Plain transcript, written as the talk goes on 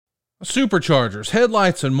Superchargers,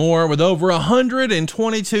 headlights, and more. With over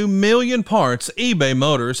 122 million parts, eBay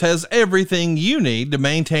Motors has everything you need to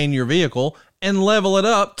maintain your vehicle and level it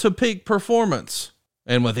up to peak performance.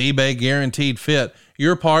 And with eBay Guaranteed Fit,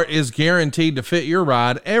 your part is guaranteed to fit your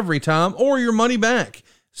ride every time or your money back.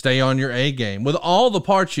 Stay on your A game with all the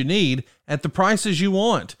parts you need at the prices you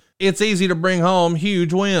want. It's easy to bring home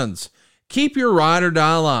huge wins. Keep your ride or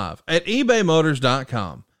die alive at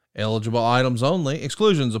ebaymotors.com. Eligible items only.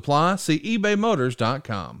 Exclusions apply. See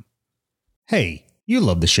ebaymotors.com. Hey, you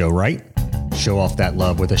love the show, right? Show off that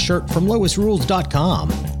love with a shirt from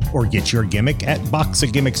LoisRules.com or get your gimmick at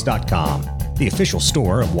boxofgimmicks.com, the official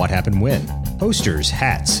store of What Happened When. Posters,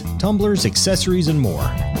 hats, tumblers, accessories, and more.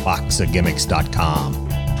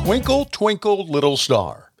 boxofgimmicks.com. Twinkle, twinkle, little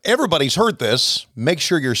star. Everybody's heard this. Make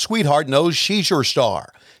sure your sweetheart knows she's your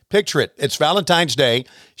star. Picture it. It's Valentine's Day.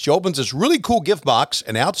 She opens this really cool gift box,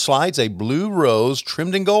 and out slides a blue rose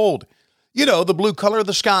trimmed in gold. You know, the blue color of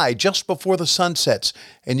the sky just before the sun sets,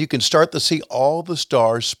 and you can start to see all the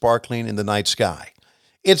stars sparkling in the night sky.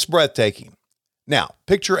 It's breathtaking. Now,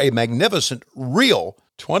 picture a magnificent, real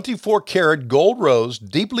 24-karat gold rose,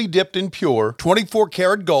 deeply dipped in pure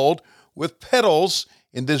 24-karat gold with petals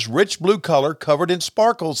in this rich blue color covered in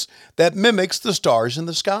sparkles that mimics the stars in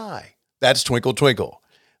the sky. That's Twinkle Twinkle.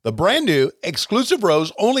 The brand new exclusive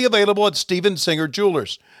rose only available at Steven Singer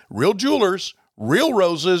Jewelers. Real jewelers, real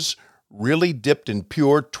roses, really dipped in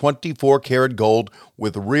pure 24-karat gold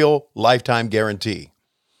with real lifetime guarantee.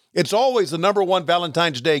 It's always the number one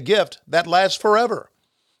Valentine's Day gift that lasts forever.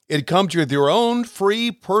 It comes with your own free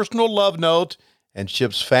personal love note and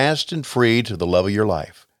ships fast and free to the love of your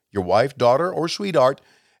life, your wife, daughter, or sweetheart,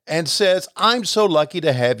 and says, "I'm so lucky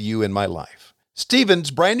to have you in my life."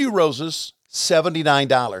 Steven's brand new roses,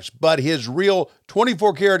 $79, but his real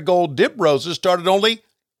 24-karat gold dip roses start at only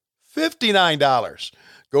 $59.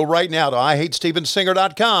 Go right now to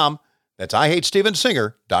IHateStevenSinger.com. That's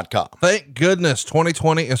IHateStevenSinger.com. Thank goodness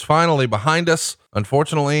 2020 is finally behind us.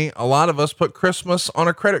 Unfortunately, a lot of us put Christmas on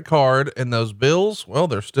a credit card, and those bills, well,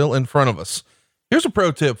 they're still in front of us. Here's a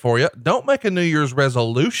pro tip for you. Don't make a New Year's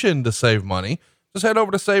resolution to save money. Just head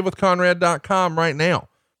over to SaveWithConrad.com right now.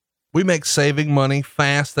 We make saving money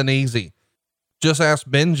fast and easy. Just ask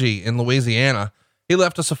Benji in Louisiana. He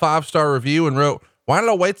left us a 5-star review and wrote, "Why did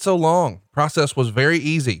I wait so long? Process was very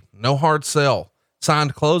easy. No hard sell.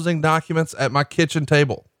 Signed closing documents at my kitchen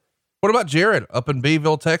table." What about Jared up in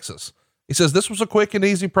Beeville, Texas? He says, "This was a quick and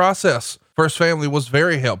easy process. First Family was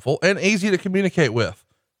very helpful and easy to communicate with.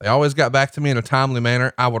 They always got back to me in a timely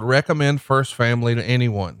manner. I would recommend First Family to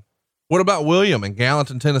anyone." What about William in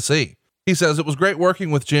Gallatin, Tennessee? He says, "It was great working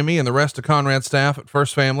with Jimmy and the rest of Conrad's staff at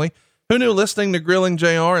First Family. Who knew listening to Grilling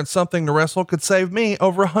JR and Something to Wrestle could save me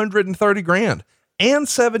over $130,000 and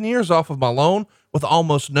 7 years off of my loan with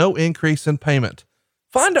almost no increase in payment."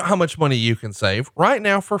 Find out how much money you can save right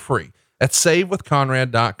now for free at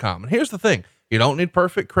SaveWithConrad.com. And here's the thing. You don't need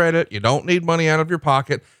perfect credit. You don't need money out of your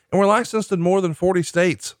pocket. And we're licensed in more than 40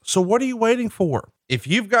 states. So what are you waiting for? If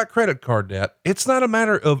you've got credit card debt, it's not a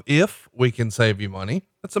matter of if we can save you money.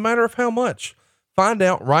 It's a matter of how much. Find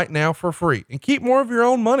out right now for free and keep more of your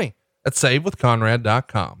own money at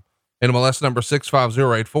SaveWithConrad.com. NMLS number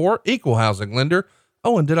 65084, equal housing lender.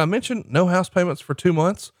 Oh, and did I mention no house payments for 2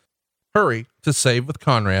 months? Hurry to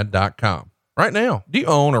SaveWithConrad.com right now. Do you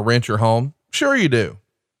own or rent your home? Sure you do.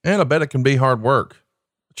 And I bet it can be hard work.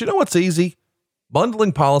 But you know what's easy?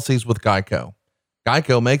 Bundling policies with Geico.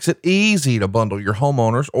 Geico makes it easy to bundle your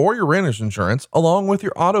homeowner's or your renter's insurance along with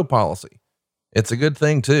your auto policy. It's a good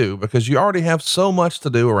thing too, because you already have so much to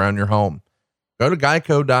do around your home. Go to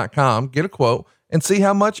geico.com, get a quote, and see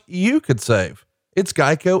how much you could save. It's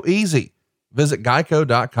Geico easy. Visit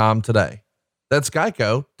geico.com today. That's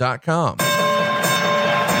geico.com.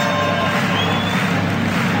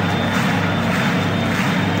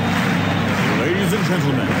 Ladies and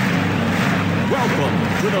gentlemen, welcome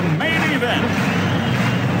to the main event.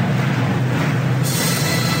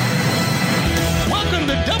 Welcome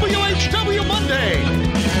to WHW Monday.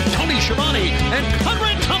 Tony Schiavone and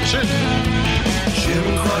Conrad Thompson. Jim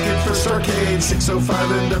Crockett for Starcade,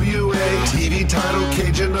 605 NWA. TV title,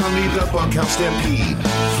 Cajun Omni, the Bunkhouse Stampede.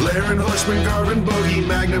 Flair and Horseman, Garvin, Bogey,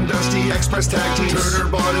 Magnum, Dusty, Express Tag Team. Turner,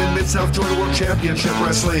 Barton, Mid-South Joint World Championship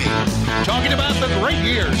Wrestling. Talking about the great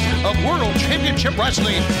years of World Championship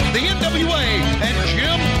Wrestling, the NWA, and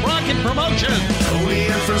Jim Crockett Promotions. Tony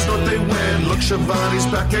and Friends North, they win. Look, Schiavone's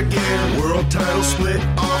back again. World title split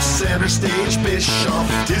off center stage. Bischoff,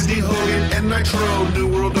 Disney, Hogan, and Nitro. New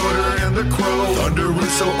World Order and the Crow. Thunder Thunder,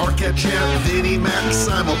 Russo, Arquette, Champ, Vinnie, Mac,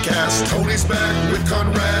 simulcast. Tony's back with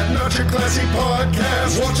Conrad, not your classic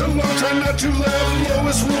podcast. Watch along, try not to laugh.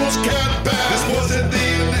 Lowest rules can't pass. This wasn't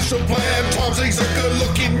the initial plan. Tom Zigg's a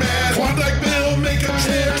good-looking man. Klondike Bill, make a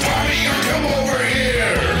trip. Tommy, you come over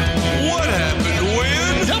here. What happened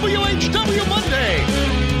when? WHW Monday.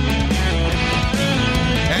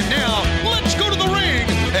 And now, let's go to the ring.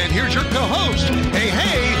 And here's your co-host.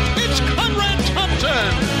 Hey, it's Conrad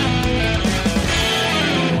Thompson.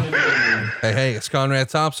 Hey, it's Conrad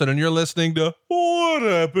Thompson, and you're listening to What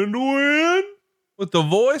Happened When? With the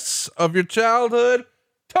voice of your childhood,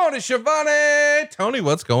 Tony Schiavone. Tony,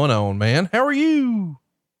 what's going on, man? How are you?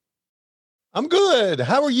 I'm good.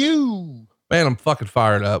 How are you? Man, I'm fucking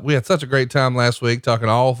fired up. We had such a great time last week talking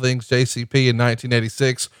all things JCP in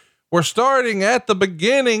 1986. We're starting at the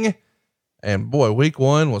beginning, and boy, week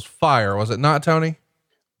one was fire. Was it not, Tony?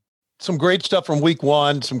 Some great stuff from week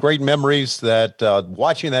one, some great memories that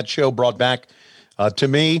watching that show brought back to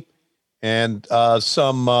me, and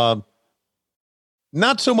some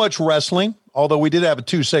not so much wrestling, although we did have a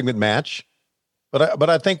 2-segment match. But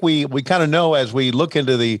I think we kind of know as we look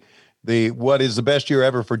into the what is the best year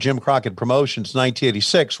ever for Jim Crockett Promotions,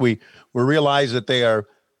 1986, we realize that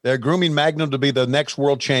they're grooming Magnum to be the next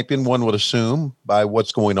world champion, one would assume, by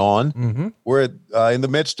what's going on. Mm-hmm. We're in the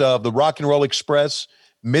midst of the Rock and Roll Express,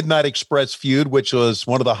 Midnight Express feud, which was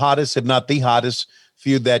one of the hottest, if not the hottest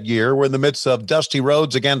feud that year. We're in the midst of Dusty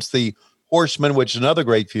Rhodes against the Horsemen, which is another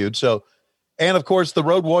great feud. So, and of course, the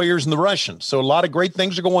Road Warriors and the Russians. So a lot of great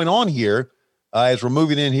things are going on here as we're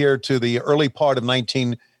moving in here to the early part of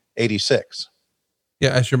 1986.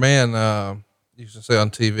 Yeah, as your man used to say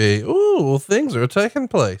on TV, ooh, things are taking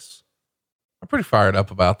place. I'm pretty fired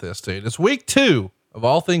up about this, dude. It's week 2 of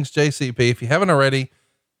all things JCP. If you haven't already,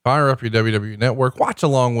 fire up your WWE Network. Watch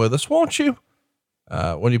along with us, won't you?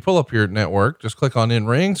 When you pull up your network, just click on In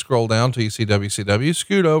Ring, scroll down till you see WCW,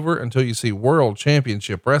 scoot over until you see World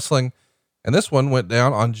Championship Wrestling. And this one went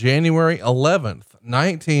down on January 11th,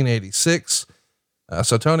 1986.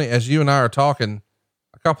 So Tony, as you and I are talking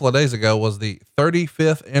a couple of days ago, was the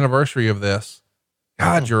 35th anniversary of this.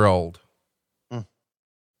 God, you're old.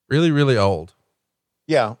 Really, really old.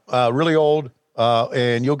 Yeah. Really old.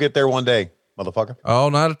 And you'll get there one day, motherfucker. Oh,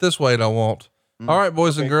 not at this weight. I won't. All right,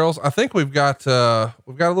 boys and girls. I think we've got a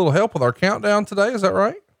little help with our countdown today. Is that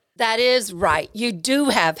right? That is right. You do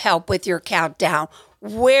have help with your countdown.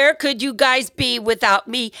 Where could you guys be without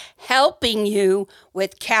me helping you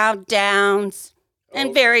with countdowns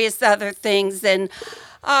and various other things? And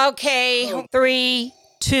okay, 3,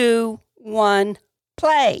 2, 1,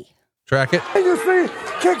 play. Track it. You see,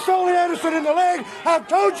 kicks Ole Anderson in the leg. I've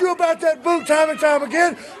told you about that boot time and time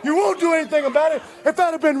again. You won't do anything about it. If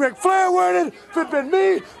that had been Ric Flair wearing it, if it had been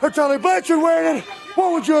me or Tully Blanchard wearing it,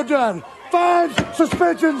 what would you have done? Fines,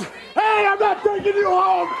 suspensions. Hey, I'm not taking you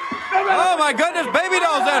home. Oh my goodness, baby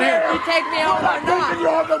dolls out here. You take me home or not.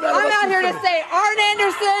 I'm out here to say, Arn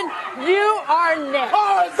Anderson, you are next.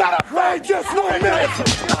 Oh, is that a play? Just 1 minute.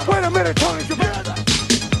 Wait a minute, Tony.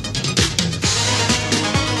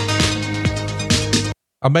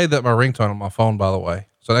 I made that my ringtone on my phone, by the way.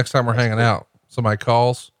 So next time we're hanging out, somebody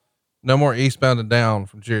calls, no more Eastbound and Down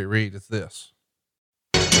from Jerry Reed. It's this.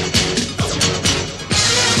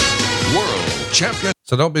 World champion.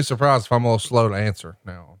 So don't be surprised if I'm a little slow to answer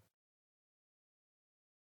now.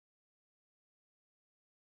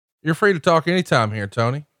 You're free to talk anytime here,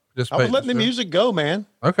 Tony. Just I was letting the music go, man.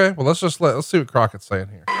 Okay. Well, let's see what Crockett's saying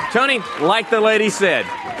here. Tony, like the lady said,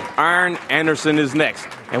 Arn Anderson is next.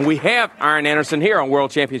 And we have Arn Anderson here on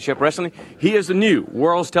World Championship Wrestling. He is the new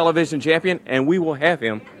World's Television Champion, and we will have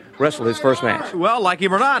him wrestle his first match. Well, like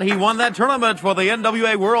him or not, he won that tournament for the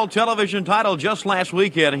NWA World Television title just last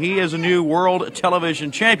weekend. He is a new World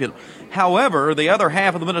Television Champion. However, the other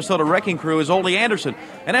half of the Minnesota Wrecking Crew is Ole Anderson.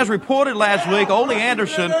 And as reported last week, Ole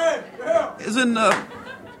Anderson is in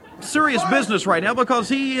serious business right now because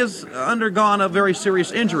he has undergone a very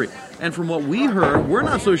serious injury. And from what we heard, we're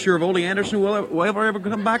not so sure if Ole Anderson will ever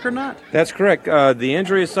come back or not. That's correct. The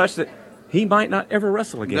injury is such that he might not ever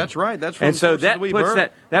wrestle again. That's right. That's from and so sources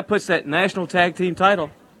that puts that national tag team title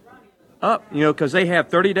up, because they have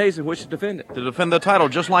 30 days in which to defend it. To defend the title,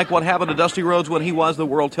 just like what happened to Dusty Rhodes when he was the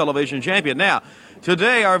World Television Champion. Now,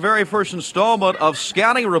 Today, our very first installment of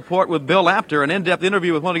Scouting Report with Bill Apter, an in-depth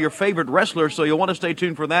interview with one of your favorite wrestlers, so you'll want to stay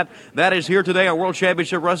tuned for that. That is here today on World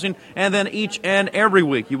Championship Wrestling, and then each and every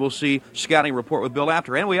week you will see Scouting Report with Bill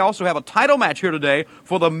Apter. And we also have a title match here today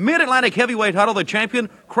for the Mid-Atlantic Heavyweight title. The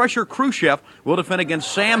champion, Crusher Khrushchev, will defend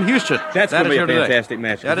against Sam Houston. That's going to be a fantastic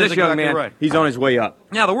match. That this is young exactly man, right. He's on his way up.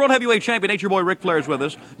 Now, the World Heavyweight Champion, Nature Boy Ric Flair, is with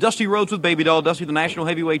us. Dusty Rhodes with Baby Doll. Dusty, the National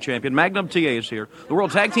Heavyweight Champion. Magnum TA is here. The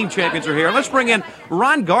World Tag Team Champions are here. And let's bring in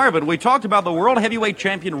Ron Garvin. We talked about the World Heavyweight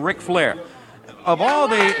Champion, Ric Flair. Of all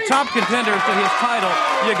the top contenders to his title,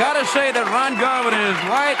 you got to say that Ron Garvin is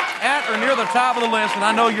right at or near the top of the list, and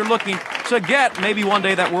I know you're looking to get maybe one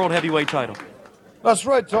day that World Heavyweight title. That's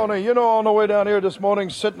right, Tony. You know, on the way down here this morning,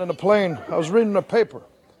 sitting in the plane, I was reading the paper.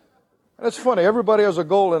 And it's funny, everybody has a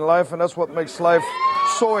goal in life, and that's what makes life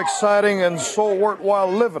so exciting and so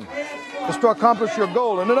worthwhile living, is to accomplish your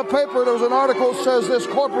goal. And in the paper, there was an article that says this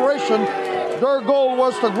corporation, their goal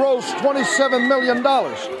was to gross $27 million.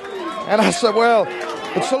 And I said, well,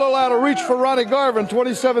 it's a little out of reach for Ronnie Garvin,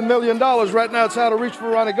 $27 million. Right now, it's out of reach for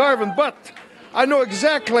Ronnie Garvin, but I know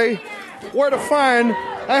exactly where to find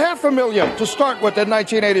 $500,000 to start with in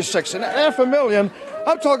 1986. And $500,000,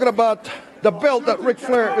 I'm talking about the belt that Ric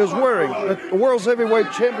Flair is wearing, the World's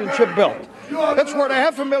Heavyweight Championship belt. That's worth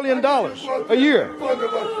 $500,000 a year.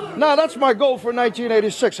 Now, that's my goal for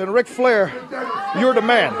 1986. And Ric Flair, you're the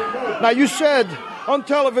man. Now, you said on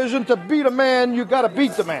television, to beat a man, you got to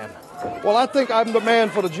beat the man. Well, I think I'm the man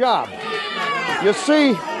for the job. You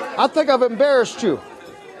see, I think I've embarrassed you.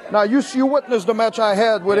 Now, you witnessed the match I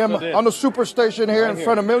had with him on the Superstation here in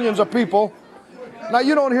front of millions of people. Now,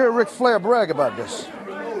 you don't hear Ric Flair brag about this,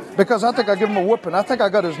 because I think I give him a whooping. I think I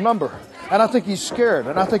got his number, and I think he's scared,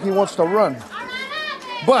 and I think he wants to run.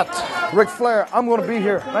 But, Ric Flair, I'm going to be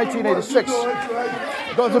here, 1986.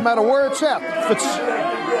 Doesn't matter where it's at. If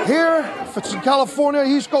it's here, if it's in California,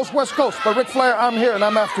 East Coast, West Coast. But, Ric Flair, I'm here, and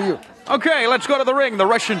I'm after you. Okay, let's go to the ring. The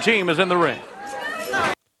Russian team is in the ring.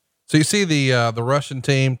 So you see the Russian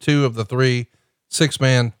team, 2 of the 3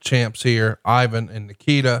 6-man champs here, Ivan and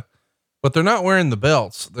Nikita, but they're not wearing the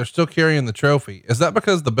belts. They're still carrying the trophy. Is that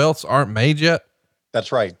because the belts aren't made yet?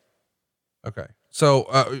 That's right. Okay.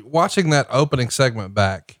 So, watching that opening segment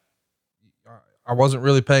back, I wasn't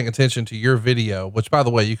really paying attention to your video, which, by the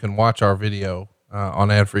way, you can watch our video, on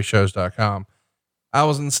adfreeshows.com. I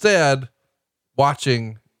was instead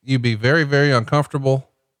watching you be very, very uncomfortable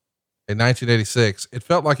in 1986. It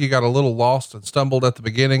felt like you got a little lost and stumbled at the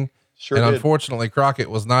beginning. Sure and did. Unfortunately, Crockett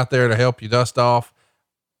was not there to help you dust off.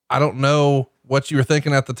 I don't know what you were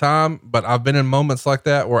thinking at the time, but I've been in moments like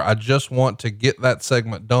that where I just want to get that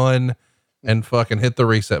segment done and fucking hit the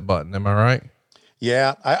reset button. Am I right?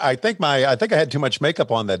 Yeah. I think I had too much makeup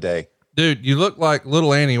on that day. Dude, you look like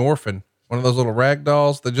little Annie Orphan, one of those little rag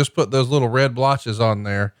dolls that just put those little red blotches on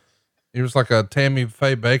there. It was like a Tammy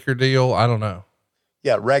Faye Baker deal. I don't know.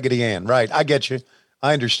 Yeah. Raggedy Ann. Right. I get you.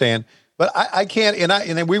 I understand, but I can't,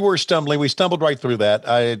 and then we were stumbling. We stumbled right through that.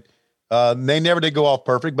 They never did go off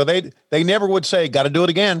perfect, but they never would say, got to do it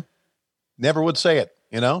again. Never would say it,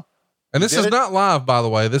 you know? And this is not live, by the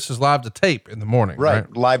way. This is live to tape in the morning.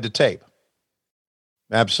 Right. Live to tape.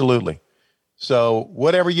 Absolutely. So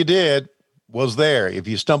whatever you did was there. If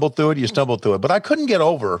you stumbled through it, you stumbled through it. But I couldn't get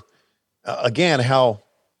over, again, how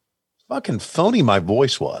fucking phony my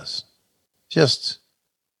voice was. Just,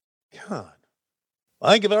 God.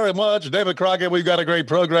 Thank you very much, David Crockett. We've got a great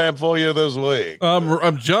program for you this week.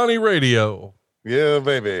 I'm Johnny Radio. Yeah,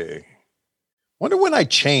 baby. Wonder when I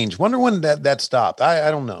changed. Wonder when that stopped.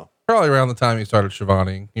 I don't know. Probably around the time you started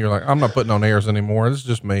Shivani. You're like, I'm not putting on airs anymore. This is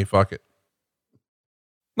just me. Fuck it.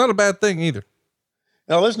 Not a bad thing either.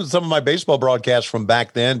 Now listen to some of my baseball broadcasts from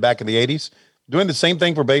back then, back in the 80s, doing the same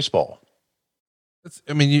thing for baseball.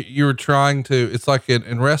 You were trying to, it's like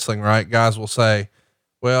in wrestling, right? Guys will say,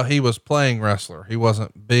 well, he was playing wrestler. He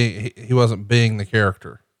wasn't being the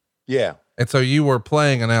character. Yeah. And so you were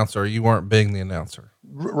playing announcer. You weren't being the announcer.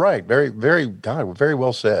 Right. Very, very, God, very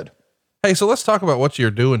well said. Hey, so let's talk about what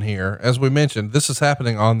you're doing here. As we mentioned, this is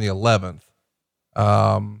happening on the 11th.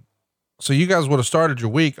 So you guys would have started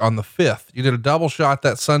your week on the 5th. You did a double shot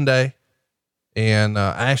that Sunday in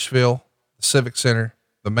Asheville, the Civic Center.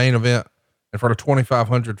 The main event in front of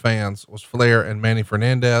 2,500 fans was Flair and Manny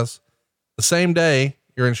Fernandez. The same day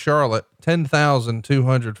you're in Charlotte,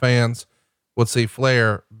 10,200 fans would see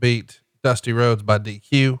Flair beat Dusty Rhodes by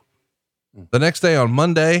DQ. The next day on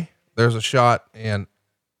Monday, there's a shot in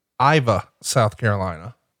Iva, South Carolina.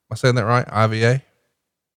 Am I saying that right? IVA?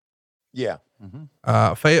 Yeah.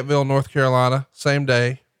 Fayetteville, North Carolina, same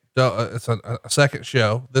day. It's a second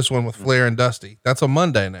show. This one with Flair and Dusty. That's a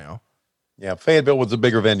Monday now. Yeah. Fayetteville was a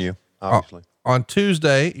bigger venue, obviously. on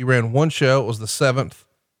Tuesday, you ran one show. It was the 7th.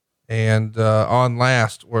 And, on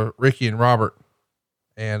last were Ricky and Robert.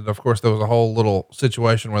 And of course there was a whole little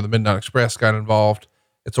situation where the Midnight Express got involved.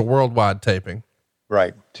 It's a worldwide taping.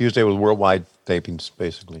 Right. Tuesday was worldwide tapings,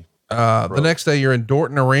 basically. The next day you're in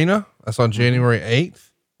Dorton Arena. That's on January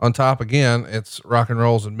 8th. On top again, it's Rock and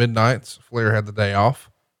Rolls and Midnights. Flair had the day off.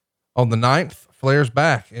 On the 9th, Flair's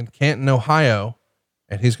back in Canton, Ohio,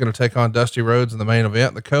 and he's going to take on Dusty Rhodes in the main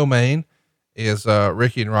event. The co-main is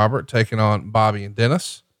Ricky and Robert taking on Bobby and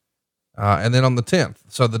Dennis. And then on the 10th,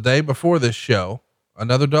 so the day before this show,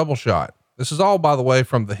 another double shot. This is all, by the way,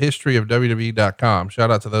 from the history of WWE.com. Shout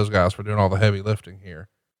out to those guys for doing all the heavy lifting here.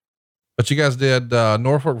 But you guys did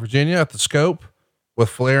Norfolk, Virginia at the Scope with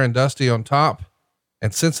Flair and Dusty on top,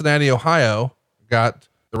 and Cincinnati, Ohio got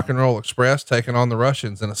the Rock and Roll Express taking on the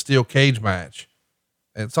Russians in a steel cage match.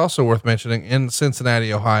 And it's also worth mentioning in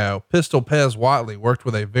Cincinnati, Ohio, Pistol Pez Whatley worked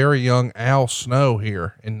with a very young Al Snow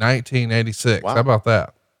here in 1986. Wow. How about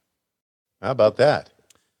that? How about that?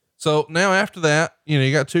 So now after that,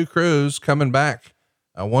 you got two crews coming back,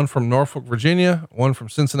 one from Norfolk, Virginia, one from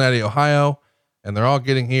Cincinnati, Ohio, and they're all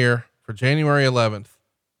getting here for January 11th.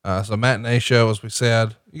 So matinee show, as we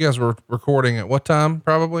said. You guys were recording at what time?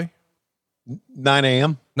 Probably 9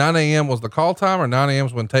 a.m. 9 a.m. was the call time, or 9 a.m.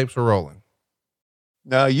 is when tapes were rolling?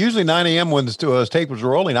 Usually 9 a.m. when the tape was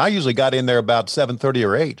rolling. I usually got in there about 7:30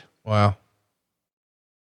 or 8. Wow.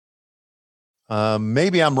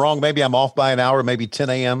 Maybe I'm wrong. Maybe I'm off by an hour, maybe 10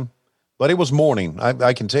 a.m., but it was morning.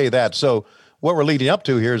 I can tell you that. So what we're leading up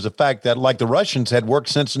to here is the fact that, like, the Russians had worked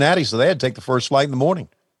Cincinnati, so they had to take the first flight in the morning.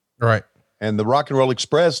 Right. And the Rock and Roll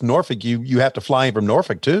Express, Norfolk, you have to fly in from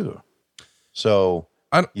Norfolk too. So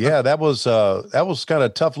that was kind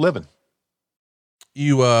of tough living.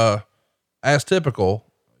 You, as typical,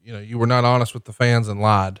 you were not honest with the fans and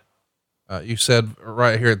lied. You said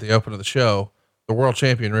right here at the open of the show, the world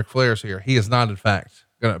champion Ric Flair's here. He is not, in fact,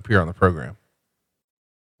 going to appear on the program.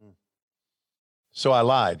 So I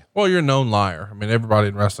lied. Well, you're a known liar. I mean, everybody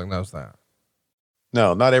in wrestling knows that.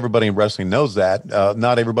 No, not everybody in wrestling knows that.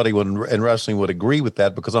 Not everybody in wrestling would agree with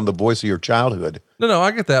that, because I'm the voice of your childhood. No,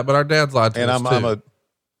 I get that, but our dads lied to us too.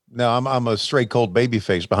 I'm a straight cold baby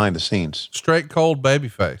face behind the scenes. Straight cold baby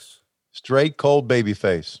face. Straight cold baby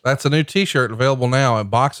face. That's a new t-shirt available now at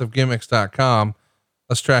boxofgimmicks.com.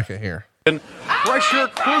 Let's track it here. Pressure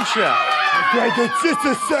Khrushchev. Right, it's just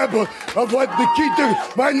a sample of what Nikita,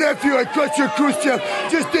 my nephew and Crusher Khrushchev,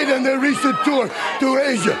 just did on their recent tour to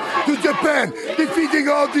Asia, to Japan, defeating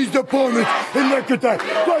all these opponents in record time.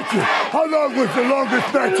 Crusher, how long was the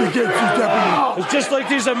longest match against the Japanese? It's just like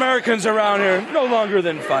these Americans around here, no longer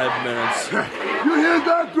than 5 minutes. You hear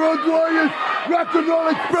that, Road Warriors? Rock and Roll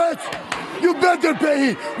Express? You better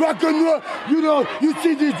pay Rock and Roll. You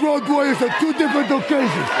see these Road Warriors on two different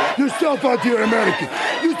occasions. Yourself out here, American.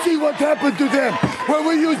 You see what happened to them when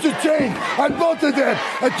we used the chain on both of them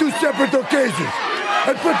on two separate occasions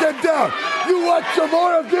and put them down. You want some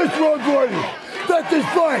more of this, Road Warriors? That is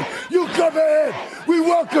fine. You come ahead. We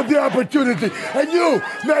welcome the opportunity. And you,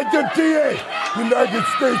 Magnum TA, United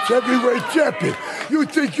States Heavyweight Champion, you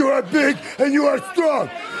think you are big and you are strong.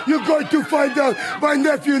 You're going to find out my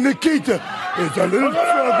nephew Nikita is a little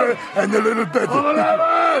stronger and a little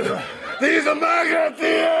better. He's a Magnum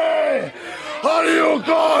TA. How do you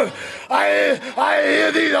call? I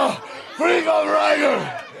hear these are freak of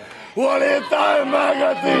Rider. What is time,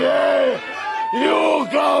 Magnum TA? You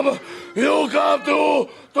come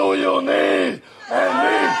to your knees and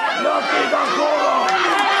meet Nakita Kola.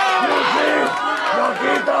 You see,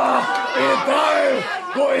 Nakita in time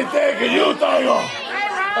going to take you, Tiger,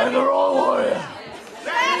 and the Road Warrior.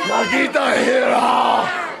 Nakita here, how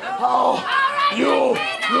you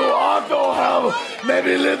also have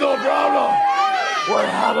maybe little problem. What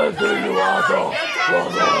happened to you, also?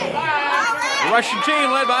 The Russian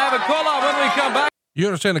team led by Ivan Koloff. When we come back. You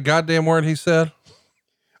understand a goddamn word he said?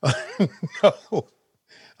 No,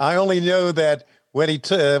 I only know that when he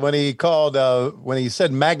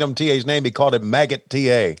said Magnum TA's name, he called it Maggot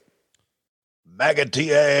TA. Maggot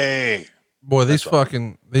TA. Boy, these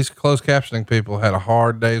closed captioning people had a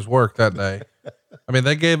hard day's work that day. I mean,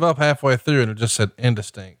 they gave up halfway through and it just said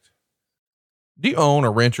indistinct. Do you own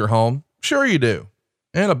or rent your home? Sure you do.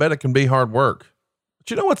 And I bet it can be hard work. But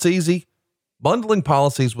you know what's easy? Bundling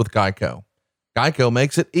policies with Geico. Geico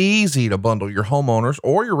makes it easy to bundle your homeowner's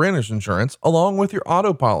or your renter's insurance along with your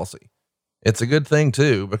auto policy. It's a good thing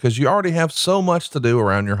too, because you already have so much to do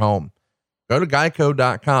around your home. Go to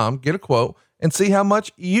geico.com, get a quote, and see how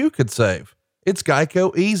much you could save. It's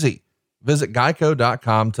Geico easy. Visit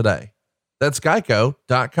geico.com today. That's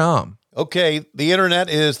geico.com. Okay. The internet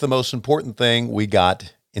is the most important thing we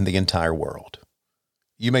got in the entire world.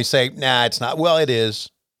 You may say, nah, it's not. Well, it is.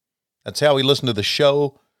 That's how we listen to the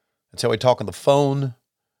show. That's how we talk on the phone.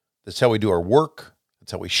 That's how we do our work.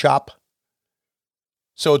 That's how we shop.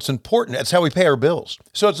 So it's important. That's how we pay our bills.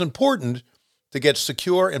 So it's important to get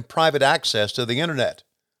secure and private access to the internet.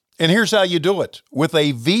 And here's how you do it, with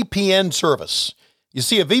a VPN service. You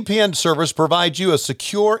see, a VPN service provides you a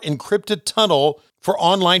secure encrypted tunnel for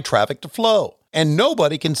online traffic to flow. And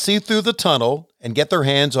nobody can see through the tunnel and get their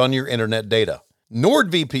hands on your internet data.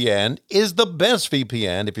 NordVPN is the best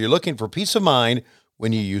VPN if you're looking for peace of mind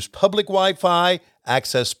when you use public Wi-Fi,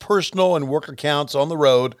 access personal and work accounts on the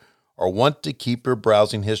road, or want to keep your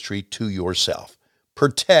browsing history to yourself.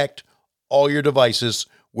 Protect all your devices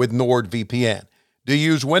with NordVPN. Do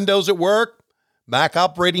you use Windows at work, Mac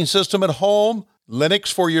operating system at home,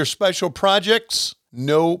 Linux for your special projects?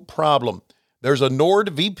 No problem. There's a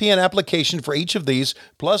NordVPN application for each of these,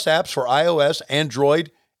 plus apps for iOS,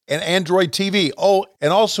 Android, and Android TV. Oh,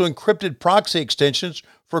 and also encrypted proxy extensions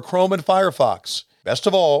for Chrome and Firefox. Best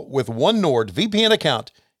of all, with one NordVPN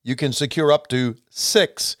account, you can secure up to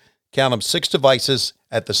 6 devices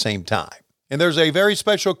at the same time. And there's a very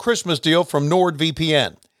special Christmas deal from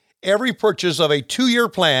NordVPN. Every purchase of a 2-year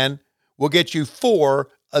plan will get you 4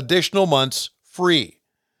 additional months free.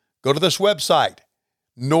 Go to this website,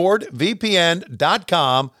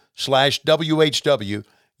 nordvpn.com/WHW.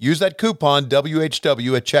 Use that coupon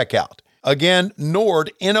WHW at checkout. Again,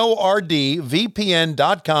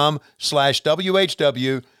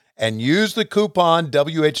 nordvpn.com/WHW and use the coupon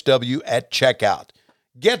WHW at checkout.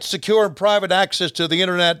 Get secure and private access to the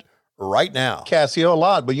internet right now. Casio a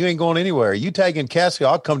lot, but you ain't going anywhere. You tagging Casio,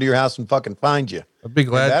 I'll come to your house and fucking find you. I'd be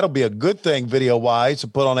glad. And that'll be a good thing video-wise to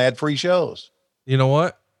put on ad-free shows. You know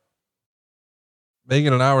what?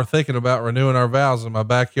 Megan and I were thinking about renewing our vows in my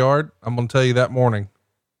backyard. I'm going to tell you that morning.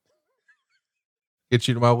 Get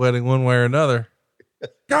you to my wedding one way or another.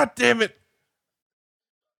 God damn it.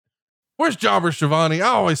 Where's Jobber Shivani? I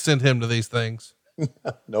always send him to these things.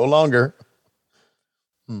 No longer.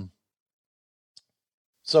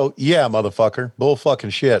 So yeah, motherfucker, bull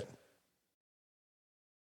fucking shit.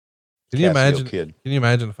 Can you imagine? Kid. Can you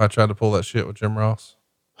imagine if I tried to pull that shit with Jim Ross?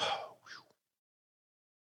 Can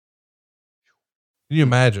you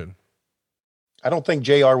imagine? I don't think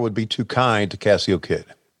JR would be too kind to Casio Kid.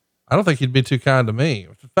 I don't think he'd be too kind to me.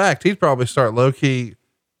 In fact, he'd probably start low key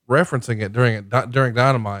referencing it during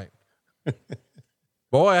Dynamite.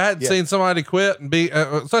 Boy, I hadn't seen somebody quit and be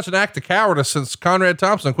such an act of cowardice since Conrad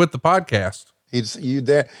Thompson quit the podcast. He'd say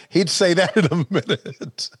that in a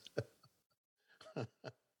minute.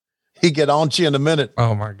 He'd get on to you in a minute.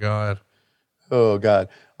 Oh my God. Oh God.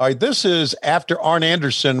 All right. This is after Arn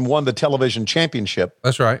Anderson won the television championship.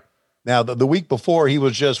 That's right. Now the week before he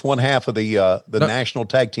was just one half of the national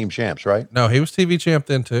tag team champs, right? No, he was TV champ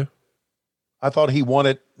then too. I thought he won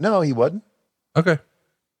it. No, he wasn't. Okay.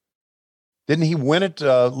 Didn't he win it?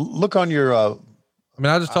 Look on your, I mean,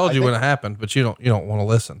 I just told you when it happened, but you don't want to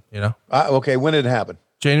listen, you know? Okay. When did it happen?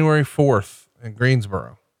 January 4th in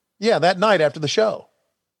Greensboro. Yeah. That night after the show.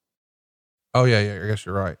 Oh yeah. I guess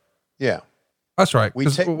you're right. Yeah. That's right. We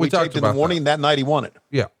talked in the morning that night he won it.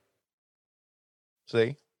 Yeah.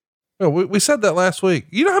 See? Well, we said that last week.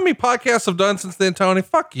 You know how many podcasts I've done since then, Tony?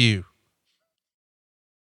 Fuck you.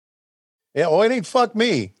 Yeah. Oh, it ain't fuck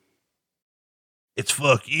me. It's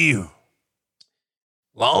fuck you.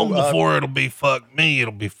 Long before it'll be fuck me,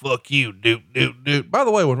 it'll be fuck you. Dude. By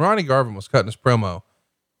the way, when Ronnie Garvin was cutting his promo,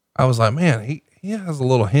 I was like, man, he has a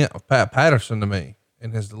little hint of Pat Patterson to me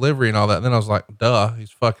in his delivery and all that. And then I was like, duh,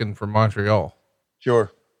 he's fucking from Montreal.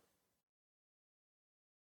 Sure.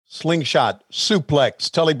 Slingshot,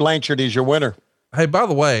 suplex. Tully Blanchard is your winner. Hey, by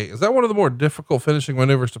the way, is that one of the more difficult finishing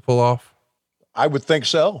maneuvers to pull off? I would think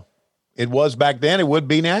so. It was back then. It would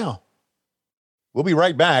be now. We'll be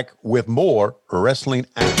right back with more wrestling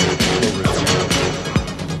action.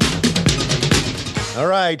 All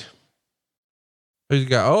right. Who's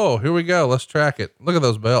got? Oh, here we go. Let's track it. Look at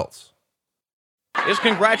those belts. Is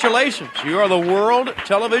congratulations. You are the world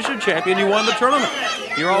television champion. You won the tournament.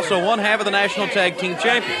 You're also one half of the national tag team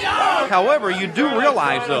champions. However, you do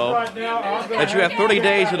realize, though, that you have 30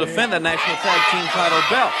 days to defend that national tag team title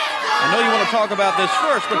belt. I know you want to talk about this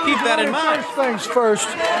first, but keep that in mind. First things first,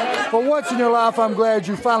 for once in your life, I'm glad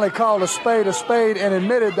you finally called a spade and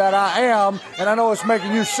admitted that I am, and I know it's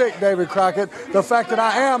making you sick, David Crockett, the fact that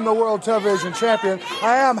I am the world television champion.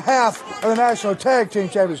 I am half of the national tag team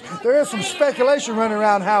champions. There is some speculation running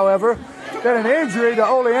around, however, that an injury to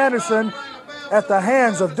Ole Anderson at the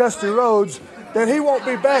hands of Dusty Rhodes that he won't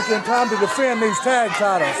be back in time to defend these tag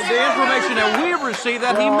titles. The information that we've received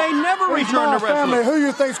that he may never return to wrestling. Family, who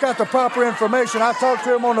you think's got the proper information? I talk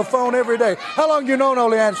to him on the phone every day. How long you known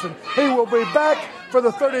Ole Anderson? He will be back for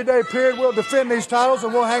the 30-day period. We'll defend these titles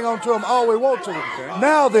and we'll hang on to them all we want to. Okay.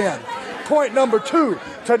 Now then, point number 2.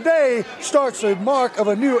 Today starts the mark of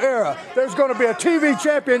a new era. There's going to be a TV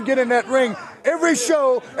champion get in that ring every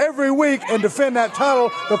show, every week, and defend that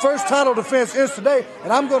title. The first title defense is today,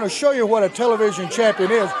 and I'm going to show you what a television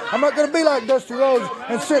champion is. I'm not going to be like Dusty Rhodes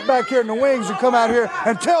and sit back here in the wings and come out here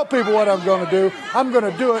and tell people what I'm going to do. I'm going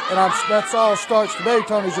to do it, and that's all starts today,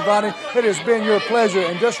 Tony Schiavone. It has been your pleasure,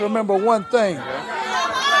 and just remember one thing.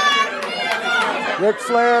 Ric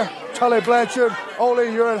Flair, Tully Blanchard, Ole,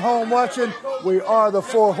 you're at home watching. We are the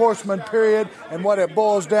 4 horsemen, period. And what it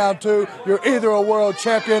boils down to, you're either a world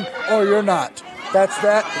champion or you're not. That's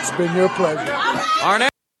that. It's been your pleasure.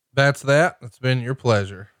 Arnett. That's that. It's been your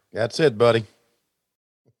pleasure. That's it, buddy.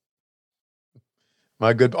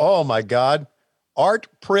 Oh my God. Art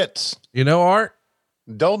Pritz. You know Art?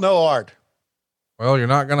 Don't know Art. Well, you're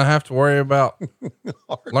not going to have to worry about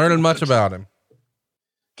learning much about him.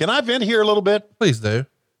 Can I vent here a little bit? Please do.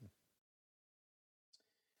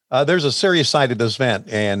 There's a serious side to this vent,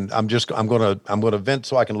 and I'm going to vent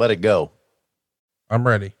so I can let it go. I'm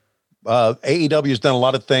ready. AEW has done a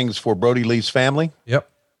lot of things for Brody Lee's family. Yep.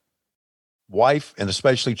 Wife, and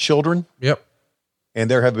especially children. Yep. And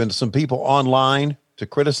there have been some people online to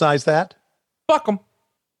criticize that. Fuck them.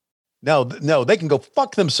 No, they can go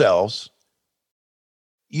fuck themselves.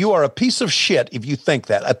 You are a piece of shit if you think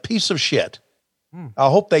that. A piece of shit. I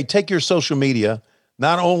hope they take your social media,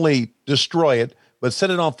 not only destroy it, but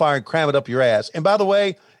set it on fire and cram it up your ass. And by the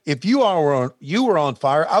way, if you were on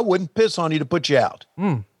fire, I wouldn't piss on you to put you out.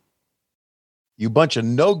 You bunch of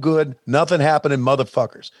no good, nothing happening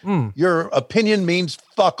motherfuckers. Your opinion means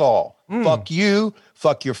fuck all. Fuck you,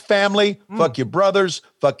 fuck your family, fuck your brothers,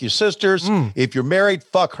 fuck your sisters. If you're married,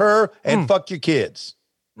 fuck her and fuck your kids.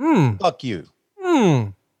 Fuck you.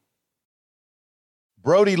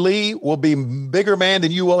 Brody Lee will be a bigger man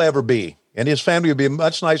than you will ever be. And his family will be a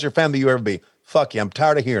much nicer family than you ever be. Fuck you. I'm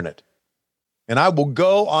tired of hearing it. And I will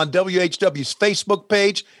go on WHW's Facebook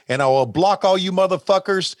page and I will block all you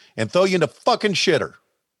motherfuckers and throw you in the fucking shitter.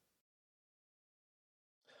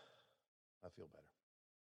 I feel better.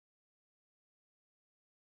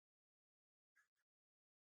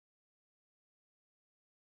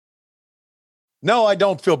 No, I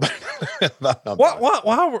don't feel better.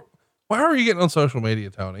 Why are you getting on social media,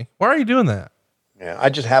 Tony? Why are you doing that? Yeah, I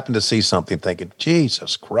just happened to see something thinking,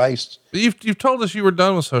 Jesus Christ. You've told us you were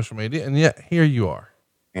done with social media, and yet here you are.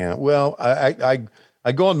 Yeah, well, I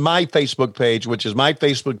go on my Facebook page, which is my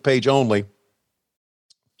Facebook page only,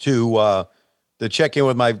 to check in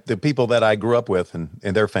with the people that I grew up with and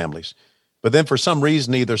their families. But then for some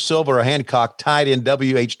reason, either Silver or Hancock tied in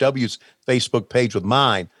WHW's Facebook page with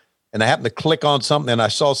mine, and I happened to click on something, and I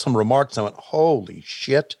saw some remarks, and I went, holy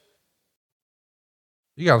shit.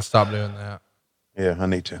 You got to stop doing that. Yeah, I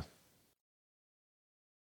need to.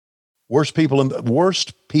 Worst people in the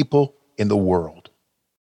world.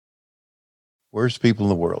 Worst people in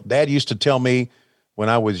the world. Dad used to tell me when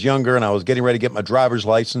I was younger and I was getting ready to get my driver's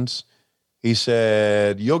license, he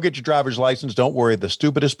said, you'll get your driver's license. Don't worry. The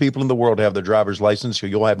stupidest people in the world have their driver's license, so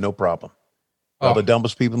you'll have no problem. While the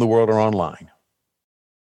dumbest people in the world are online.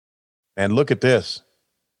 And look at this.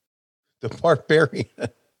 The Barbarian.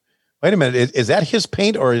 Wait a minute. Is that his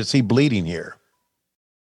paint or is he bleeding here?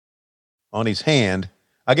 On his hand.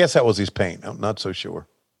 I guess that was his paint. I'm not so sure.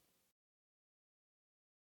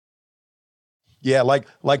 Yeah, like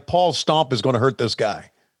Paul Stomp is going to hurt this guy.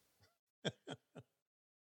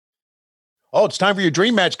 Oh, it's time for your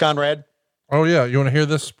dream match, Conrad. Oh, yeah. You want to hear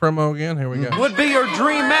this promo again? Here we go. Would be your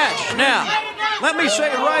dream match. Now, let me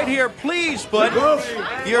say right here, please put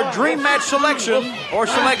your dream match selection or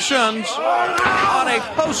selections on a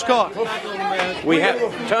postcard. We have,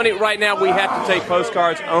 Tony, right now we have to take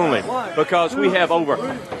postcards only because we have over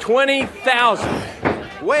 20,000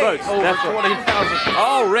 votes. That's 20,000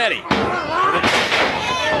 already.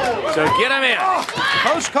 So get them in.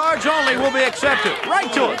 Postcards only will be accepted.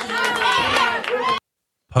 Write to us.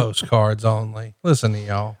 Postcards only. Listen to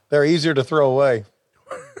y'all. They're easier to throw away.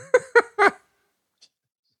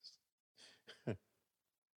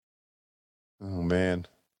 Oh, man.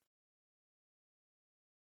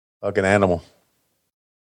 Fucking animal.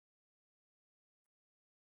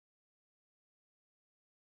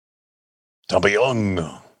 Tommy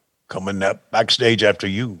Young coming up backstage after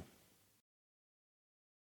you.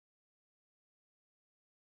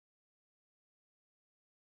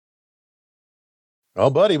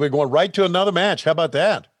 Oh, buddy, we're going right to another match. How about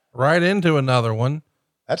that? Right into another one.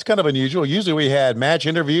 That's kind of unusual. Usually we had match,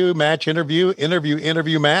 interview, match, interview, interview,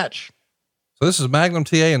 interview, match. So this is Magnum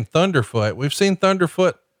TA and Thunderfoot. We've seen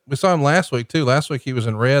Thunderfoot. We saw him last week too. Last week he was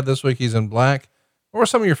in red. This week he's in black. What were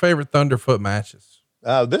some of your favorite Thunderfoot matches?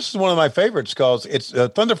 This is one of my favorites because it's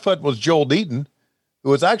Thunderfoot was Joel Deaton, who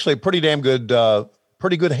was actually a pretty damn good,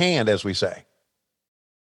 pretty good hand, as we say.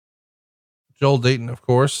 Joel Deaton, of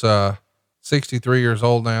course, 63 years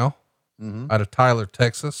old now, out of Tyler,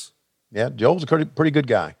 Texas. Yeah, Joel's a pretty good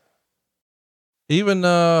guy. Even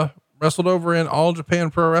wrestled over in All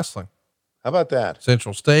Japan Pro Wrestling. How about that?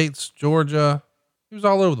 Central States, Georgia. He was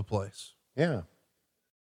all over the place. Yeah.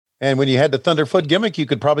 And when you had the Thunderfoot gimmick, you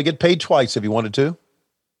could probably get paid twice if you wanted to.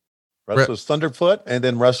 Wrestle as Thunderfoot and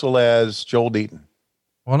then wrestle as Joel Deaton.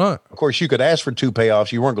 Why not? Of course, you could ask for 2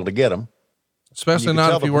 payoffs. You weren't going to get them. Especially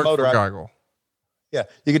not if you work for Geigel. Yeah.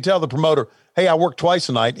 You could tell the promoter, hey, I worked twice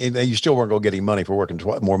tonight, and you still weren't going to get any money for working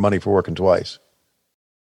more money for working twice.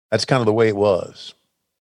 That's kind of the way it was.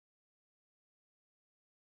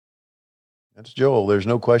 That's Joel. There's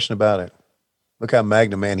no question about it. Look how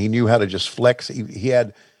Magnum, man, he knew how to just flex. He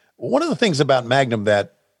had one of the things about Magnum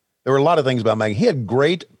that there were a lot of things about Magnum. He had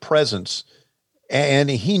great presence and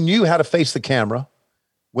he knew how to face the camera.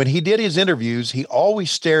 When he did his interviews, he always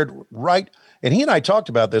stared right. And he and I talked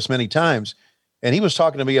about this many times. And he was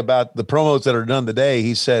talking to me about the promos that are done today.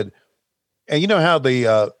 He said, and you know how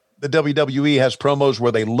the WWE has promos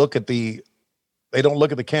where they don't look at the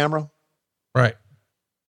camera. Right.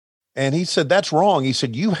 And he said, that's wrong. He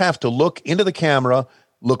said, you have to look into the camera,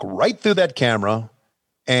 look right through that camera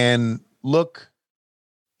and look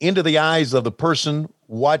into the eyes of the person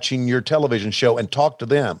watching your television show and talk to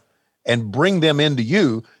them and bring them into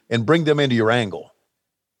you and bring them into your angle.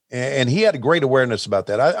 And he had a great awareness about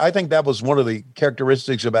that. I think that was one of the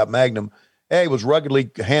characteristics about Magnum. Hey, he was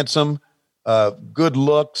ruggedly handsome, good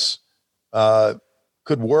looks,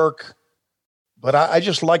 could work. But I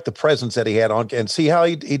just like the presence that he had on, and see how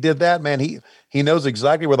he did that, man. He knows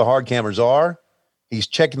exactly where the hard cameras are. He's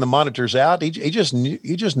checking the monitors out. He just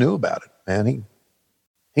knew about it, man.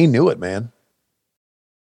 He knew it, man.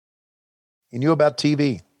 He knew about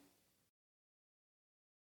TV.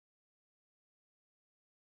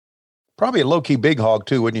 Probably a low-key big hog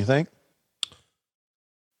too, wouldn't you think?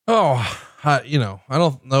 Oh, I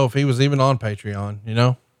don't know if he was even on Patreon,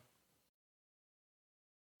 Oh,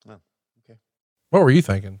 okay. What were you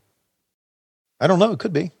thinking? I don't know. It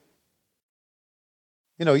could be.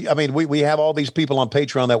 I mean, we have all these people on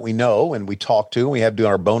Patreon that we know and we talk to, and we have to do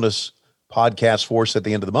our bonus podcast for us at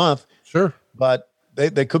the end of the month. Sure. But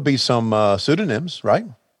they could be some pseudonyms, right?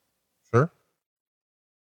 Sure.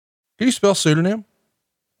 Can you spell pseudonym?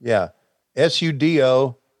 Yeah.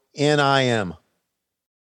 SUDONIM. I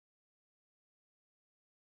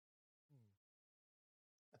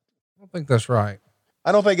don't think that's right.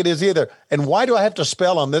 I don't think it is either. And why do I have to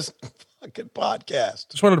spell on this fucking podcast?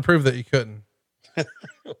 Just wanted to prove that you couldn't.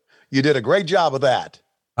 You did a great job of that.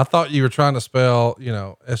 I thought you were trying to spell,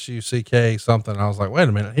 SUCK something. I was like, wait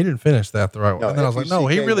a minute. He didn't finish that the right way. And then I was like, no,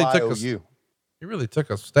 he really took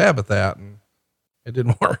a stab at that and it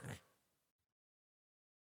didn't work.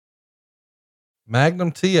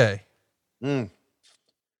 Magnum TA.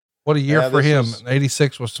 What a year for him.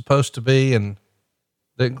 86 was supposed to be and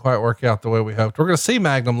didn't quite work out the way we hoped. We're going to see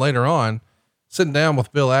Magnum later on sitting down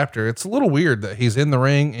with Bill Apter. It's a little weird that he's in the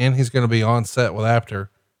ring and he's going to be on set with Apter.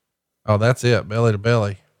 Oh, that's it. Belly to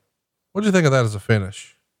belly. What'd you think of that as a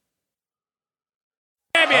finish?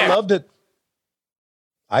 I loved it.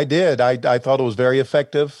 I did. I thought it was very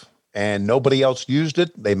effective and nobody else used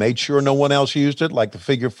it. They made sure no one else used it, like the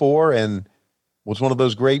figure 4, and was one of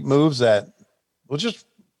those great moves that was just,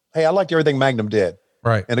 hey, I liked everything Magnum did.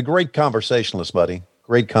 Right. And a great conversationalist, buddy.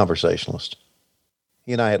 Great conversationalist.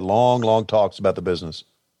 He and I had long, long talks about the business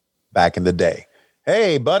back in the day.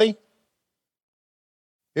 Hey, buddy.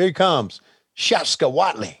 Here he comes. Shaska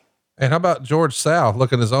Watley. And how about George South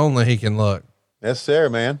looking as only he can look? Yes, sir,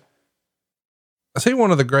 man. Is he one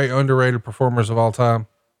of the great underrated performers of all time?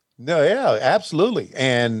 No, yeah, absolutely.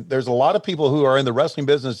 And there's a lot of people who are in the wrestling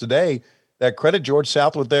business today that credit George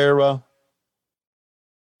South with their, and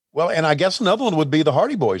I guess another one would be the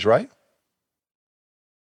Hardy Boys, right?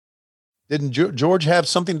 Didn't George have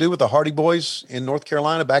something to do with the Hardy Boys in North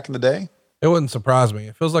Carolina back in the day? It wouldn't surprise me.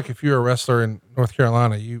 It feels like if you're a wrestler in North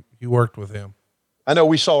Carolina, you worked with him. I know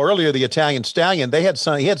we saw earlier the Italian Stallion. He had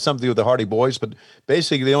something to do with the Hardy Boys, but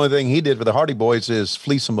basically the only thing he did for the Hardy Boys is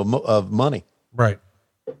fleece them of money. Right.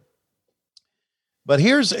 But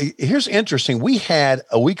here's interesting. We had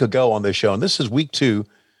a week ago on this show, and this is week 2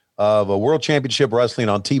 of a World Championship Wrestling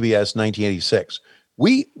on TBS 1986.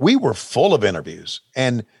 We were full of interviews,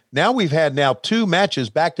 and Now we've had 2 matches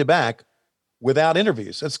back to back without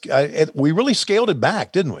interviews. We really scaled it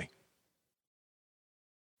back, didn't we?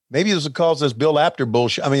 Maybe this is because this Bill Apter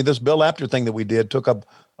bullshit. I mean, this Bill Apter thing that we did took up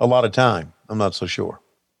a lot of time. I'm not so sure.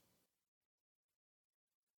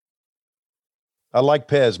 I like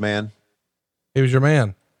Pez, man. He was your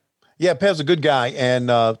man. Yeah, Pez is a good guy. And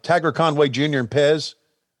Tiger Conway Jr. and Pez,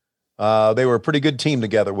 they were a pretty good team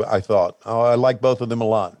together, I thought. I like both of them a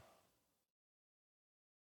lot.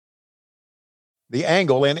 The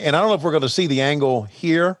angle, and I don't know if we're going to see the angle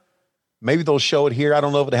here. Maybe they'll show it here. I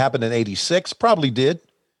don't know if it happened in 86. Probably did.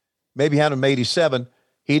 Maybe happened in 87.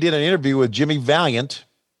 He did an interview with Jimmy Valiant.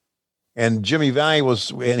 And Jimmy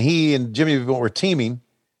Valiant he and Jimmy were teaming.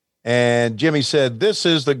 And Jimmy said, "This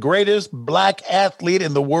is the greatest black athlete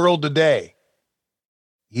in the world today."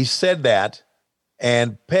 He said that,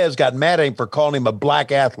 and Pez got mad at him for calling him a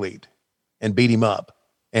black athlete and beat him up.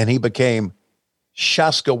 And he became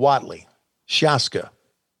Shaska Watley. Shaska.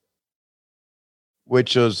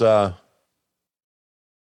 Which was a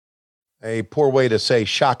poor way to say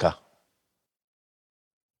Shaka.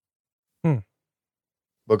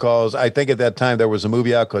 Because I think at that time there was a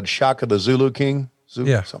movie out called Shaka the Zulu King.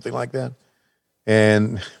 Something like that.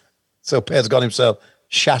 And so Pez got himself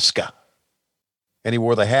Shaska. And he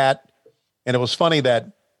wore the hat. And it was funny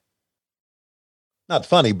that, not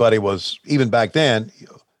funny, but it was, even back then,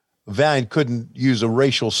 Valiant couldn't use a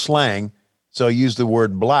racial slang. So he used the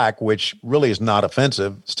word black, which really is not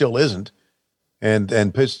offensive, still isn't. And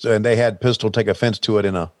they had Pistol take offense to it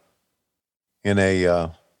in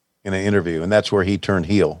an interview. And that's where he turned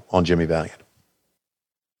heel on Jimmy Valiant.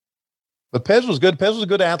 But Pez was good. Pez was a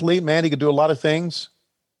good athlete, man. He could do a lot of things.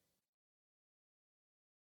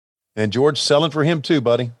 And George selling for him too,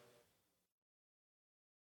 buddy.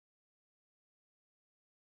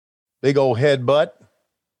 Big old headbutt.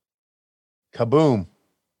 Kaboom.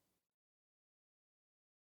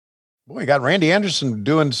 Boy, you got Randy Anderson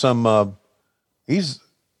doing some, for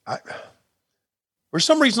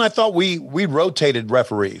some reason I thought we rotated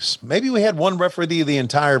referees. Maybe we had one referee the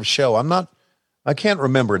entire show. I can't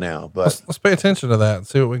remember now, but let's pay attention to that and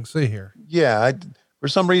see what we can see here. Yeah. For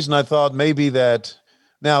some reason I thought maybe that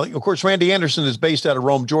now, of course, Randy Anderson is based out of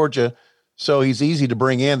Rome, Georgia. So he's easy to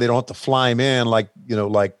bring in. They don't have to fly him in like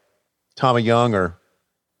Tommy Young or.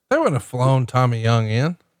 They wouldn't have flown Tommy Young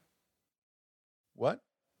in. What?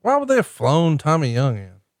 Why would they have flown Tommy Young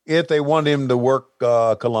in? If they wanted him to work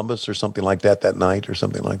Columbus or something like that night or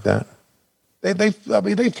something like that. They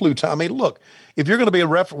flew Tommy. Look, if you're going to be a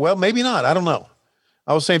referee, well, maybe not. I don't know.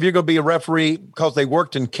 I was saying if you're going to be a referee because they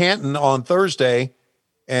worked in Canton on Thursday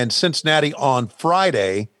and Cincinnati on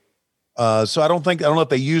Friday. So I don't know if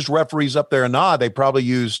they used referees up there or not. They probably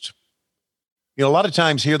used, a lot of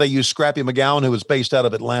times here they use Scrappy McGowan, who was based out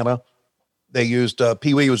of Atlanta. They used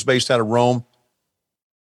Pee Wee, who was based out of Rome.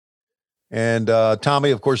 And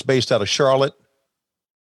Tommy, of course, based out of Charlotte.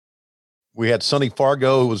 We had Sonny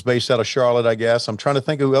Fargo, who was based out of Charlotte, I guess. I'm trying to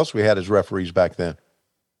think who else we had as referees back then.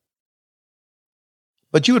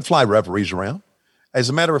 But you would fly referees around. As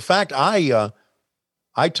a matter of fact, I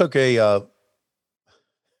took it's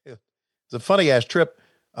a funny ass trip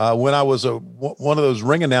when I was one of those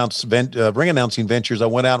ring announcing ventures. I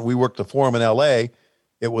went out and we worked the Forum in L.A.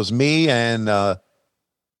 It was me and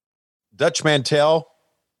Dutch Mantell,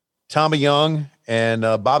 Tommy Young, and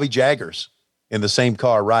Bobby Jaggers in the same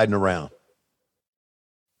car riding around.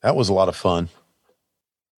 That was a lot of fun.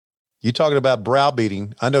 You talking about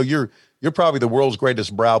browbeating? I know you're probably the world's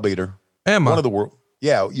greatest browbeater. Am I? One of the world.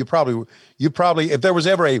 Yeah, you probably if there was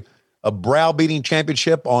ever a browbeating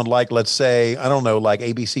championship on let's say, I don't know, like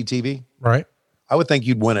ABC TV. Right. I would think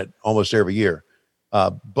you'd win it almost every year.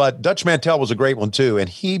 But Dutch Mantell was a great one too. And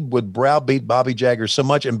he would browbeat Bobby Jaggers so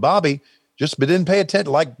much. And Bobby just didn't pay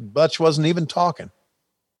attention. Like Dutch wasn't even talking.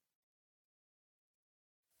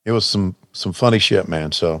 It was some funny shit,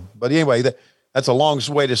 man. So, but anyway, that's a long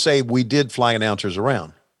way to say we did fly announcers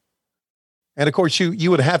around. And of course you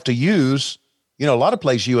would have to use, a lot of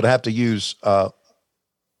places you would have to use,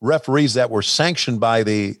 referees that were sanctioned by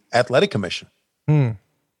the athletic commission. And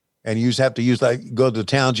you have to use go to the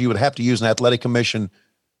towns, you would have to use an athletic commission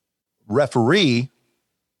referee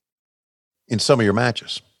in some of your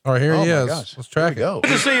matches. All right, here he is. Gosh. Let's track it. Good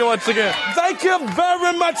to see you once again. Thank you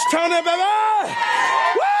very much, Tony, baby.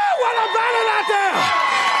 Woo, what a battle out there.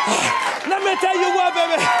 Let me tell you what,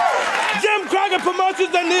 baby. Jim Crockett Promotions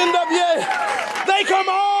and the NWA, they come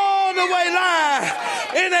all the way live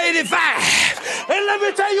in 85. And let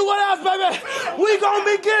me tell you what else, baby. We gonna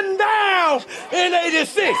be getting down in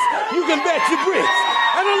 86. You can bet your bricks.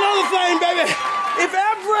 And another thing, baby, if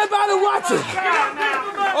everybody watching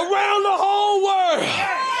around the whole world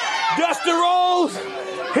Dusty Rhodes,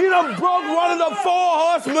 he done broke one of the four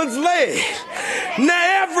horsemen's legs.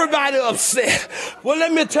 Now everybody upset. Well,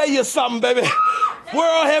 let me tell you something, baby.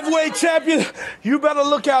 World heavyweight champion, you better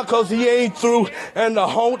look out because he ain't through and the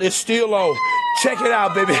hunt is still on. Check it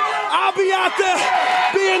out, baby. I'll be out there,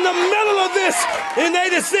 be in the middle of this in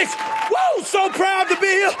 86. Woo, so proud to be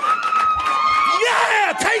here.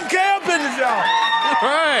 Yeah, take care of business, y'all. All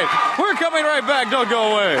right, we're coming right back. Don't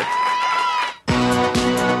go away.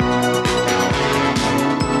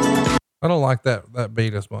 I don't like that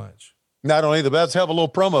beat as much. Not only the best, have a little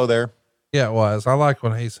promo there. Yeah, it was. I like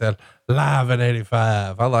when he said live in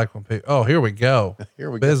 85. I like when people, oh, here we go. Here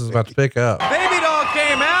we Business go. is about to pick up. Baby doll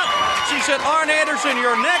came out. She said, Arn Anderson,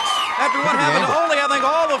 you're next. After what happened to Ole, I think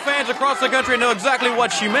all the fans across the country know exactly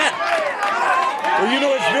what she meant. Well, you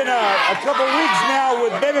know, it's been a couple weeks now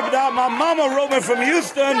with Baby Doll. My mama wrote me from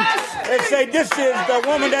Houston and say, this is the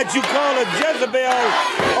woman that you call a Jezebel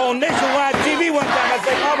on nationwide TV one time. I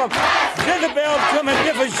said, Mama, Jezebels come in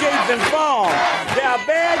different shapes and forms. There are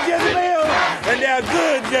bad Jezebels and there are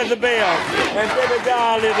good Jezebels. And Baby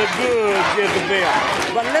Doll is a good Jezebel.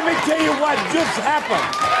 But let me tell you what just happened.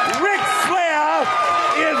 Ric Flair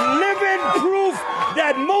is living proof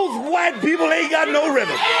that most white people ain't got no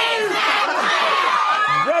rhythm.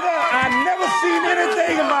 Brother, I've never seen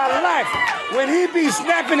anything in my life. When he be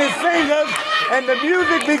snapping his fingers and the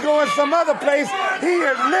music be going some other place, he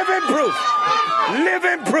is living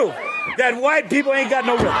proof that white people ain't got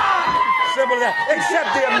no rhythm. Simple as that.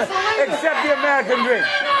 Except the American dream.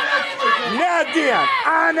 Now then,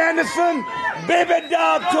 Arn Anderson, Baby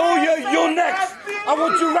Doll told you you're next. I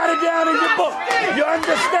want you to write it down in your book. You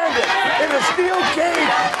understand it. In a steel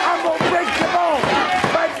cage, I'm going to break your bones.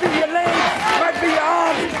 Might be your legs, might be your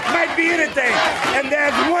arms, might be anything. And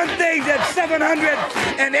there's one thing that 780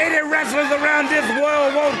 wrestlers around this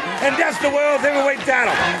world want, and that's the world's heavyweight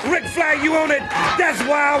title. Ric Flair, you want it. That's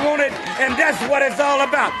why I want it, and that's what it's all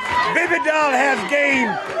about. Baby Doll has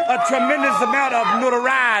gained a tremendous amount of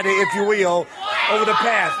notoriety, if you will, over the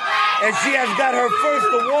past. And she has got her first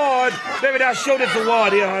award. Baby Doll, show this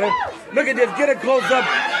award here, honey. Look at this. Get a close-up.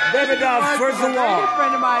 Baby Doll's first award. A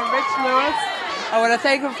friend of mine, Rich Lewis. I want to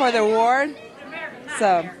thank him for the award.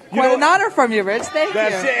 So, quite an honor from you, Rich. Thank you.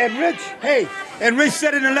 That's it. And Rich, and Rich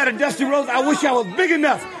said in the letter, Dusty Rhodes, I wish I was big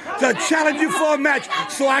enough to challenge you for a match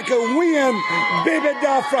so I could win Baby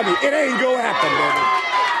Doll from you. It ain't gonna happen, baby.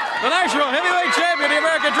 The national heavyweight champion, the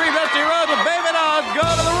American Dream, Dusty Rhodes, with Baby Doll go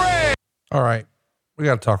to the ring. All right. We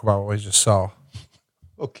got to talk about what we just saw.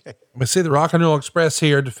 Okay. We see the Rock and Roll Express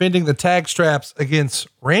here defending the tag straps against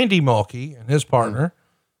Randy Mulkey and his partner.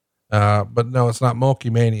 But no, it's not Mulkey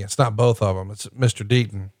Mania. It's not both of them. It's Mr.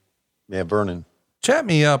 Deaton. Yeah, Vernon. Chat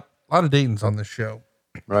me up. A lot of Deatons on this show.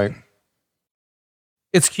 Right.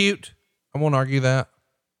 It's cute. I won't argue that.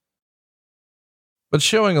 But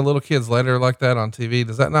showing a little kid's letter like that on TV,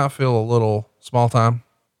 does that not feel a little small time?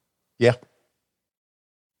 Yeah.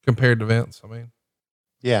 Compared to Vince, I mean.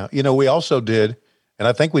 Yeah. You know, we also did, and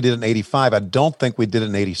I think we did it in 85. I don't think we did it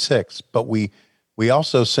in 86, but we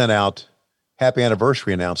also sent out happy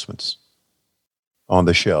anniversary announcements on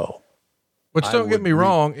the show. Which, don't get me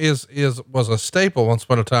wrong, was a staple once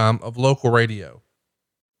upon a time of local radio.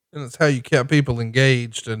 And it's how you kept people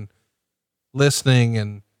engaged and listening,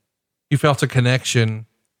 and you felt a connection.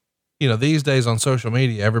 You know, these days on social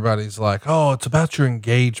media, everybody's like, oh, it's about your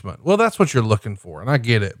engagement. Well, that's what you're looking for. And I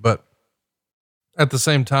get it. But at the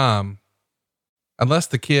same time, unless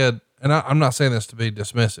the kid, and I'm not saying this to be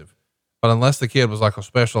dismissive, but unless the kid was like a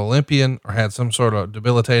Special Olympian or had some sort of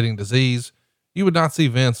debilitating disease, you would not see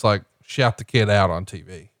Vince like shout the kid out on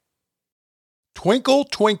TV. Twinkle,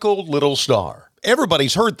 twinkle, little star.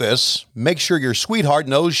 Everybody's heard this. Make sure your sweetheart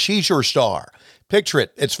knows she's your star. Picture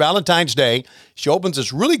it. It's Valentine's Day. She opens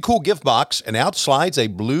this really cool gift box, and out slides a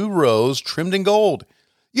blue rose trimmed in gold.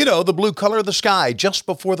 You know, the blue color of the sky just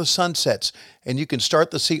before the sun sets, and you can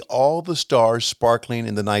start to see all the stars sparkling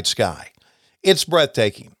in the night sky. It's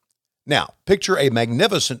breathtaking. Now, picture a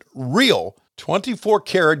magnificent, real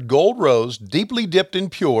 24-karat gold rose, deeply dipped in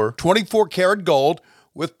pure 24-karat gold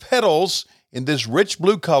with petals in this rich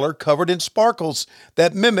blue color covered in sparkles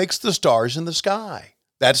that mimics the stars in the sky.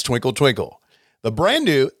 That's Twinkle Twinkle. The brand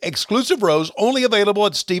new exclusive rose only available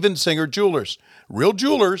at Steven Singer Jewelers. Real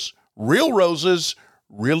jewelers, real roses,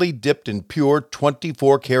 really dipped in pure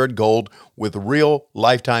 24-karat gold with real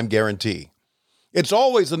lifetime guarantee. It's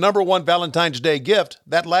always the #1 Valentine's Day gift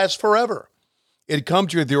that lasts forever. It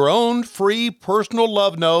comes with your own free personal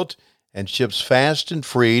love note and ships fast and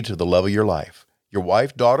free to the love of your life, your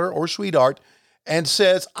wife, daughter, or sweetheart, and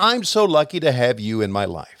says, I'm so lucky to have you in my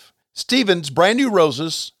life. Steven's brand new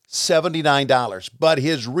roses $79. But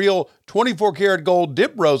his real 24 karat gold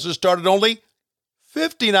dip roses start at only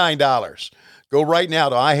 $59. Go right now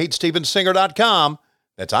to IHateStevenSinger.com.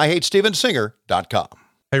 That's IHateStevenSinger.com.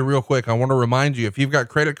 Hey, real quick, I want to remind you, if you've got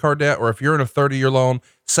credit card debt or if you're in a 30-year loan,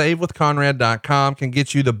 SaveWithConrad.com can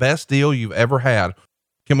get you the best deal you've ever had.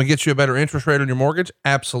 Can we get you a better interest rate on your mortgage?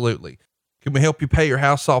 Absolutely. Can we help you pay your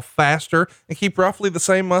house off faster and keep roughly the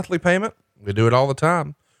same monthly payment? We do it all the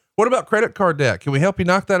time. What about credit card debt? Can we help you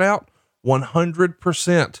knock that out?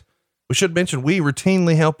 100%. We should mention we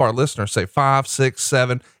routinely help our listeners save $500, $600,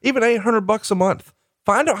 $700, even $800 a month.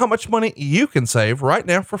 Find out how much money you can save right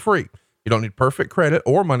now for free. You don't need perfect credit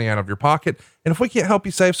or money out of your pocket. And if we can't help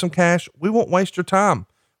you save some cash, we won't waste your time.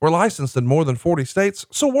 We're licensed in more than 40 states.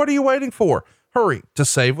 So what are you waiting for? Hurry to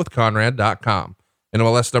SaveWithConrad.com.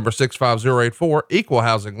 NMLS number 65084, equal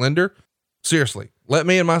housing lender. Seriously, let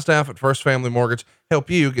me and my staff at First Family Mortgage help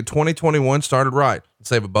you get 2021 started right and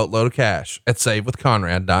save a boatload of cash at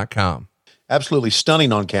SaveWithConrad.com. Absolutely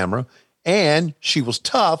stunning on camera. And she was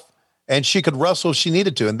tough and she could wrestle if she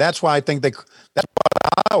needed to. And that's why I think that's what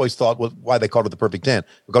I always thought was why they called her the perfect 10,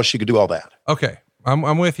 because she could do all that. Okay.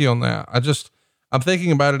 I'm with you on that. I'm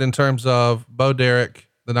thinking about it in terms of Bo Derek,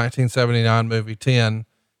 the 1979 movie 10.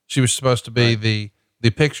 She was supposed to be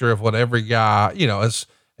the picture of what every guy,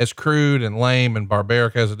 as crude and lame and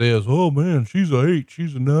barbaric as it is. Oh man, she's a 8,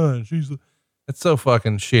 she's a 9, it's so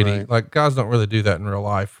fucking shitty. Right. Like guys don't really do that in real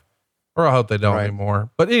life, or I hope they don't anymore.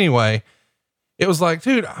 But anyway, it was like,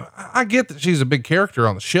 dude, I get that she's a big character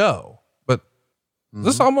on the show, but is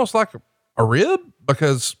this almost like a rib?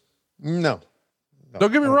 Because no,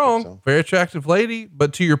 don't get me wrong, very attractive lady,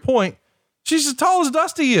 but to your point, she's as tall as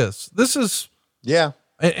Dusty is. This is, yeah.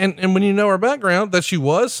 And when you know her background, that she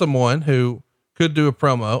was someone who could do a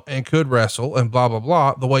promo and could wrestle and blah, blah,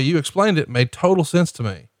 blah, the way you explained it made total sense to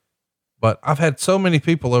me. But I've had so many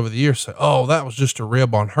people over the years say, oh, that was just a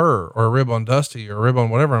rib on her or a rib on Dusty or a rib on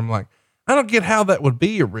whatever. I'm like, I don't get how that would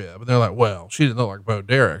be a rib. And they're like, well, she didn't look like Bo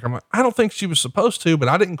Derek. I'm like, I don't think she was supposed to, but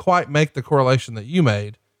I didn't quite make the correlation that you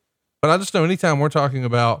made. But I just know anytime we're talking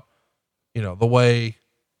about, the way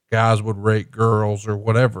guys would rate girls or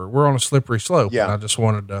whatever, we're on a slippery slope. Yeah. And I just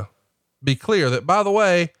wanted to be clear that, by the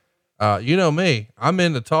way, you know me, I'm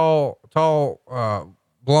into tall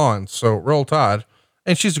blondes. So Roll Tide,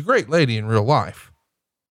 and she's a great lady in real life.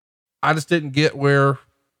 I just didn't get where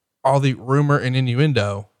all the rumor and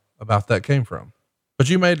innuendo about that came from, but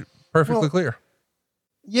you made it perfectly clear.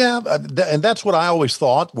 Yeah. And that's what I always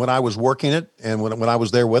thought when I was working it. And when I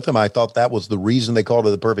was there with them, I thought that was the reason they called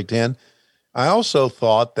her the perfect 10. I also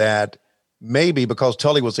thought that maybe because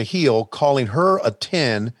Tully was a heel, calling her a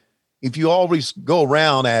 10, if you always go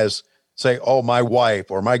around as say, oh, my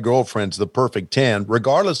wife or my girlfriend's the perfect 10,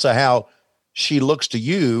 regardless of how she looks to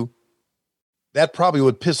you, that probably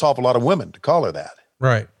would piss off a lot of women to call her that.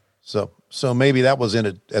 Right. So maybe that was in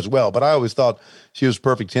it as well. But I always thought she was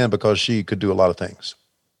perfect 10 because she could do a lot of things.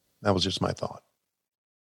 That was just my thought.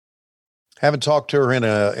 Haven't talked to her in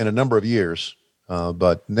a number of years.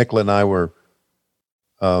 But Nicola and I were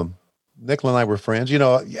friends,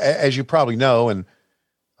 as you probably know. And,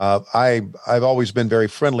 I've always been very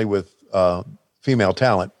friendly with, female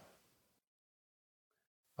talent,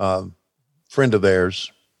 friend of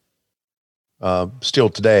theirs, still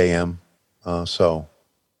today am. So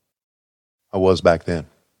I was back then.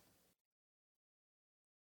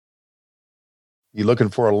 You looking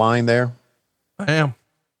for a line there? I am.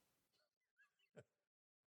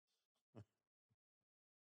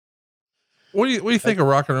 What do you think of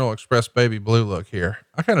Rock and Roll Express Baby Blue look here?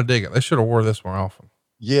 I kind of dig it. They should have wore this more often.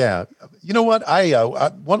 Yeah. You know what?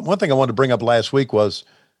 One thing I wanted to bring up last week was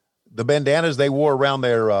the bandanas they wore around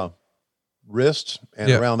their, wrists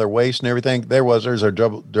and around their waist and everything. There's our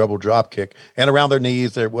double drop kick and around their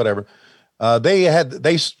knees, their whatever. They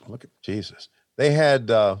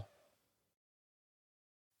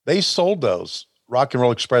sold those Rock and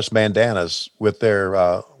Roll Express bandanas with their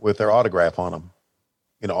autograph on them,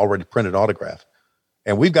 already printed autograph.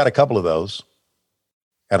 And we've got a couple of those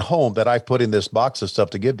at home that I've put in this box of stuff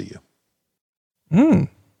to give to you.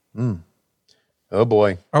 Oh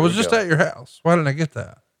boy. I was just at your house. Why didn't I get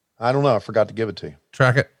that? I don't know. I forgot to give it to you.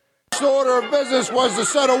 Track it. The order of business was to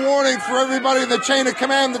set a warning for everybody in the chain of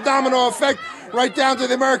command, the domino effect, right down to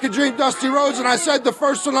the American Dream, Dusty Rhodes. And I said the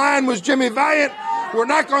first in line was Jimmy Valiant. We're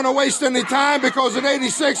not going to waste any time because in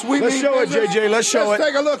 86 we Let's show it, JJ. Let's show it. Let's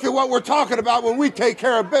take a look at what we're talking about when we take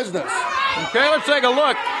care of business. Okay, let's take a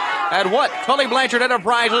look at what Tully Blanchard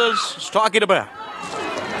Enterprises is talking about.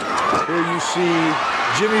 Here you see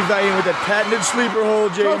Jimmy Valiant with that patented sleeper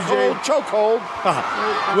hold, J&J. Chokehold.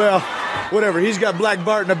 Well, whatever. He's got Black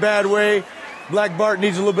Bart in a bad way. Black Bart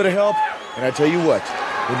needs a little bit of help. And I tell you what,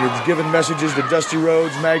 when you're giving messages to Dusty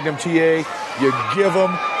Rhodes, Magnum TA, you give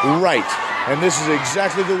them right. And this is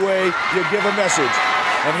exactly the way you give a message.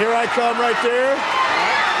 And here I come right there.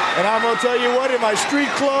 And I'm going to tell you what, in my street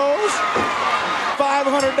clothes,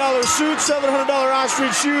 $500 suit, $700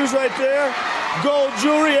 on-street shoes right there, gold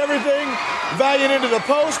jewelry, everything. Valiant into the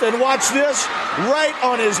post, and watch this, right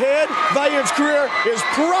on his head. Valiant's career is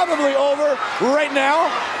probably over right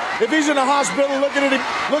now. If he's in the hospital looking at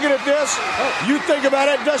this, you think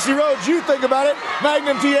about it. Dusty Rhodes, you think about it.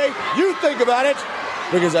 Magnum TA, you think about it.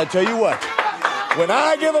 Because I tell you what, when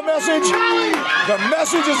I give a message, the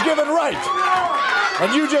message is given right.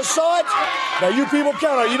 And you just saw it. Now you people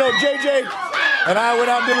count on it. You know, JJ and I went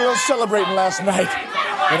out and did a little celebrating last night.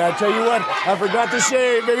 And I tell you what, I forgot to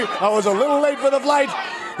shave, baby. I was a little late for the flight.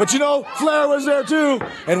 But you know, Flair was there too.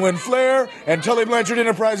 And when Flair and Tully Blanchard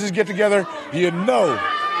Enterprises get together, you know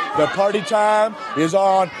the party time is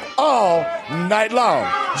on all night long.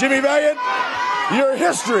 Jimmy Valiant, your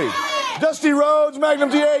history. Dusty Rhodes, Magnum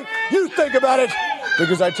TA, you think about it.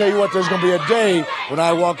 Because I tell you what, there's going to be a day when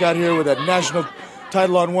I walk out here with a national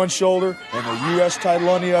title on one shoulder and a U.S. title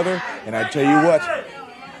on the other. And I tell you what,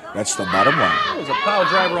 that's the bottom line. There's a pile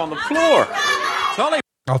driver on the floor. Tully.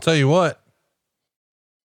 I'll tell you what.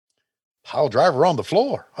 Pile driver on the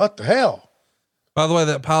floor. What the hell? By the way,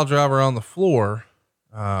 that pile driver on the floor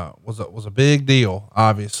was a big deal,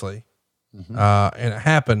 obviously. Mm-hmm. And it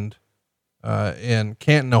happened in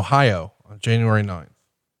Canton, Ohio on January 9th.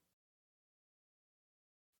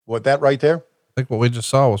 What, that right there? I think what we just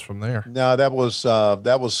saw was from there. No, that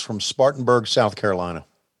was from Spartanburg, South Carolina.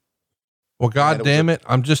 Well, God damn it.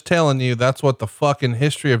 I'm just telling you, that's what the fucking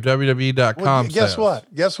history of WWE.com says.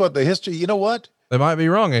 Guess what? The history, you know what? They might be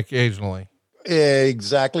wrong occasionally.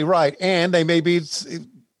 Exactly right. And they may be, the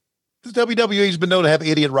WWE's been known to have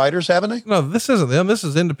idiot writers, haven't they? No, this isn't them. This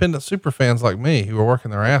is independent super fans like me who are working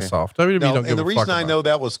their ass off. WWE don't give a fuck. And the reason I know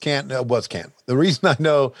that was Canton. The reason I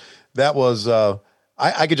know that was, I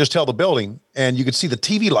could just tell the building and you could see the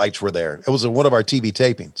TV lights were there. It was one of our TV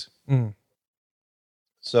tapings. Mm.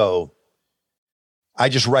 So I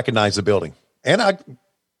just recognized the building, and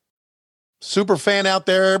super fan out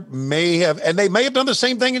there may have done the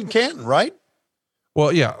same thing in Canton, right?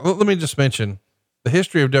 Well, yeah. Let me just mention the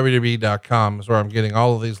history of WWE.com is where I'm getting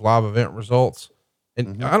all of these live event results.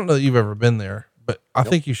 And I don't know that you've ever been there, but I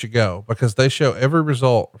think you should go because they show every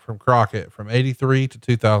result from Crockett from 83 to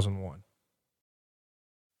 2001.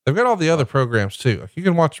 They've got all the other programs too. You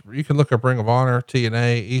can look up Ring of Honor,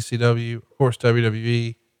 TNA, ECW, of course,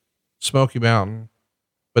 WWE, Smoky Mountain.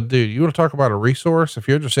 But dude, you want to talk about a resource? If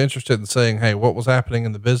you're just interested in saying, hey, what was happening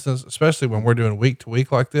in the business, especially when we're doing week to week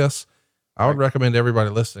like this, I would recommend everybody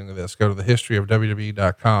listening to this, go to the history of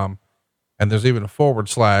WWE.com. And there's even a /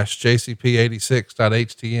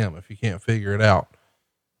 JCP86.htm if you can't figure it out.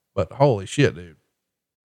 But holy shit, dude.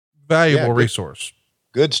 Valuable resource.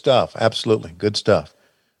 Good stuff. Absolutely. Good stuff.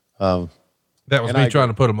 That was me trying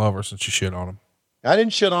to put them over since you shit on them. I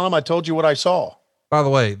didn't shit on them. I told you what I saw. By the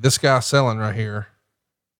way, this guy selling right here,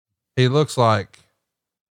 he looks like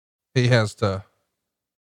he has to,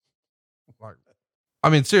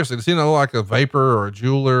 seriously, does he look like a vapor or a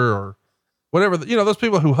jeweler or whatever? Those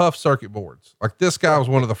people who huff circuit boards. Like this guy was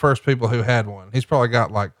one of the first people who had one. He's probably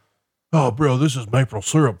got like, oh bro, this is maple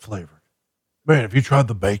syrup flavored. Man, have you tried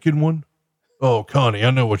the bacon one? Oh, Connie,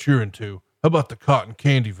 I know what you're into. How about the cotton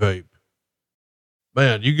candy vape?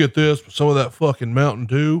 Man, you get this with some of that fucking Mountain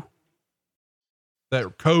Dew,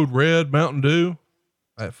 that Code Red Mountain Dew.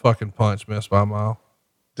 That fucking punch missed by a mile.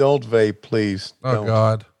 Don't vape, please. Oh don't.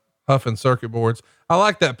 God. Huffing circuit boards. I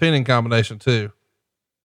like that pinning combination too.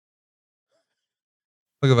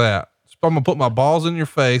 Look at that. I'm going to put my balls in your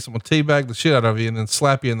face. I'm going to teabag the shit out of you and then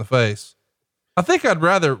slap you in the face. I think I'd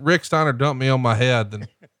rather Rick Steiner dump me on my head than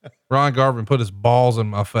Ron Garvin put his balls in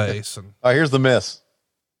my face. And all right, here's the miss.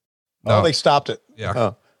 Oh, they stopped it. Yeah.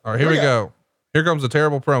 All right, here we go. Here comes a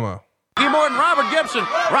terrible promo. Keith Morton, Robert Gibson,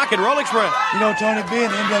 Rock and Roll Express. You know, Tony, being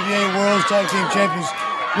NWA World Tag Team Champions,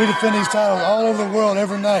 we defend these titles all over the world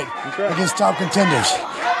every night against top contenders.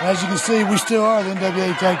 And as you can see, we still are the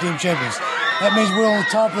NWA Tag Team Champions. That means we're on the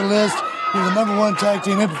top of the list. We're the #1 tag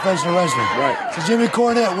team in professional wrestling. Right. So Jimmy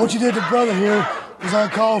Cornette, what you did to brother here was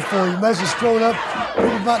uncalled for. Your message thrown up.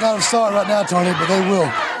 People might not have saw it right now, Tony, but they will.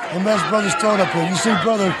 Your message brother's thrown up here. You see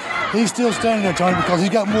brother, he's still standing there, Tony, because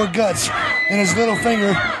he's got more guts in his little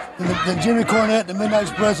finger than Jimmy Cornette and the Midnight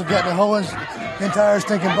Express have got in the entire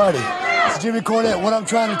stinking body. So Jimmy Cornette, what I'm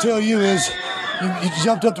trying to tell you is you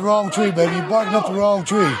jumped up the wrong tree, baby. You barked up the wrong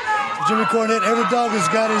tree. So Jimmy Cornette, every dog has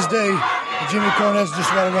got his day. Jimmy Cornette's just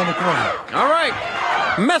right around the corner. All right.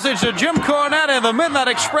 Message to Jim Cornette and the Midnight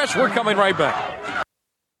Express. We're coming right back.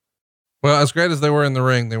 Well, as great as they were in the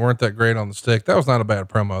ring, they weren't that great on the stick. That was not a bad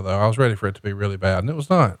promo, though. I was ready for it to be really bad, and it was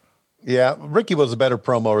not. Yeah, Ricky was a better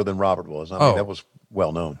promoter than Robert was. I mean, that was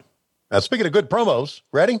well known. Now, speaking of good promos,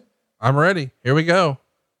 ready? I'm ready. Here we go.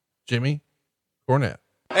 Jimmy Cornette.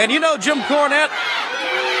 And you know Jim Cornette,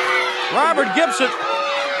 Robert Gibson.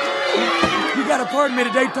 You got to pardon me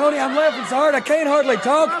today, Tony. I'm laughing so hard I can't hardly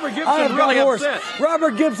talk. Robert Gibson's really upset.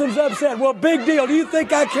 Robert Gibson's upset. Well, big deal. Do you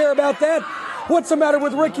think I care about that? What's the matter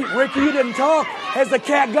with Ricky? Ricky, you didn't talk. Has the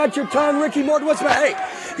cat got your tongue, Ricky Morton? What's the matter?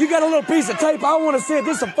 Hey, you got a little piece of tape. I want to see it.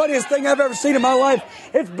 This is the funniest thing I've ever seen in my life.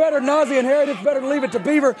 It's better than Ozzie and Harriet. It's better to Leave It to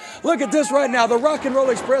Beaver. Look at this right now. The Rock and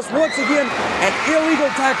Roll Express, once again, an illegal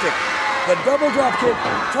tactic. The double drop kick,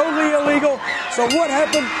 totally illegal. So what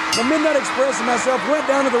happened? The Midnight Express and myself went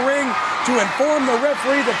down to the ring to inform the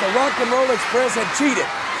referee that the Rock and Roll Express had cheated.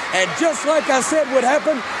 And just like I said would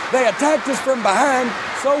happen, they attacked us from behind,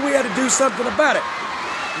 so we had to do something about it.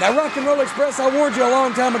 Now, Rock and Roll Express, I warned you a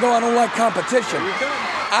long time ago, I don't like competition.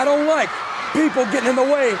 I don't like people getting in the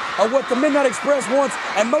way of what the Midnight Express wants,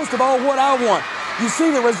 and most of all, what I want. You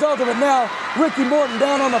see the result of it now. Ricky Morton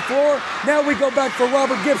down on the floor. Now we go back for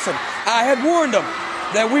Robert Gibson. I had warned him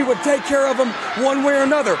that we would take care of him one way or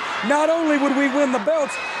another. Not only would we win the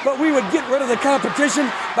belts, but we would get rid of the competition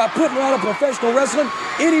by putting out of professional wrestling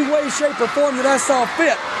any way, shape, or form that I saw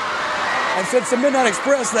fit. And since the Midnight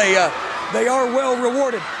Express, they are well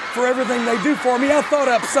rewarded for everything they do for me. I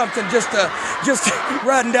thought up something just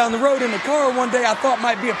riding down the road in the car one day I thought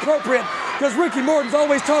might be appropriate, because Ricky Morton's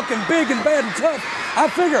always talking big and bad and tough.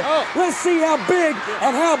 I figure, let's see how big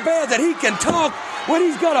and how bad that he can talk when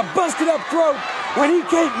he's got a busted up throat, when he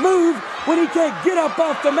can't move, when he can't get up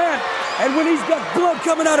off the mat, and when he's got blood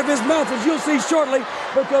coming out of his mouth, as you'll see shortly,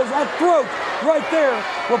 because that throat right there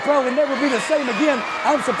will probably never be the same again.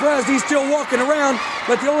 I'm surprised he's still walking around,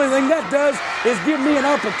 but the only thing that does is give me an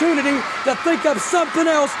opportunity to think of something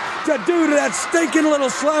else to do to that stinking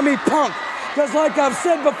little slimy punk. Because like I've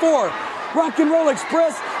said before, Rock and Roll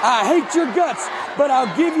Express, I hate your guts, but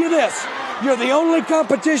I'll give you this. You're the only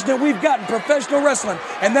competition that we've got in professional wrestling,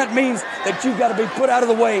 and that means that you've got to be put out of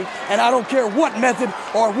the way, and I don't care what method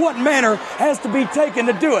or what manner has to be taken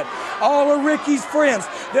to do it. All of Ricky's friends,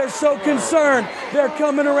 they're so concerned. They're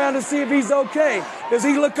coming around to see if he's okay. Does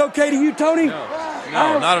he look okay to you, Tony?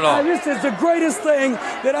 No, not at all. This is the greatest thing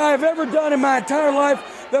that I have ever done in my entire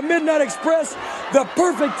life. The Midnight Express, the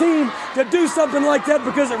perfect team to do something like that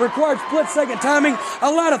because it required split-second timing. A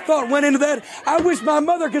lot of thought went into that. I wish my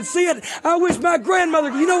mother could see it. I wish my grandmother.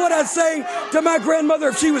 You know what I'd say to my grandmother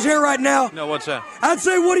if she was here right now? No, what's that? I'd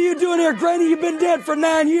say, what are you doing here, Granny? You've been dead for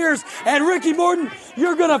 9 years. And Ricky Morton,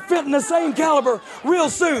 you're going to fit in the same caliber real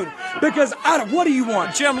soon. Because what do you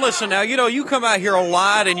want? Jim, listen now. You know, you come out here a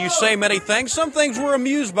lot and you say many things. Some things we're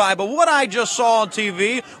amused by, but what I just saw on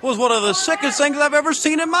TV was one of the sickest things I've ever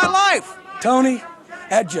seen in my life. Tony,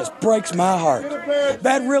 that just breaks my heart.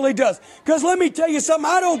 That really does. Because let me tell you something,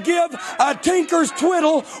 I don't give a tinker's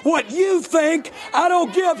twiddle what you think. I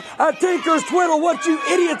don't give a tinker's twiddle what you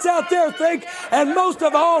idiots out there think. And most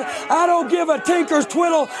of all, I don't give a tinker's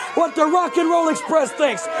twiddle what the Rock and Roll Express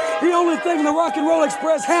thinks. The only thing the Rock and Roll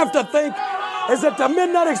Express have to think is that the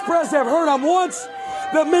Midnight Express have hurt them once.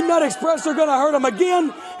 The Midnight Express are going to hurt them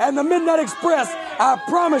again. And the Midnight Express, I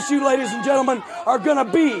promise you, ladies and gentlemen, are going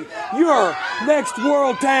to be your next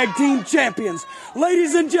World Tag Team Champions.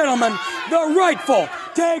 Ladies and gentlemen, the rightful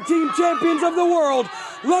Tag Team Champions of the world,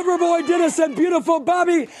 Loverboy Dennis and Beautiful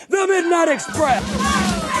Bobby, the Midnight Express.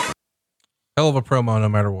 Hell of a promo, no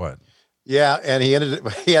matter what. Yeah, and he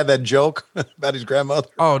had that joke about his grandmother.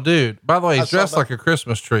 Oh, dude. By the way, he's dressed like a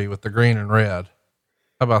Christmas tree with the green and red.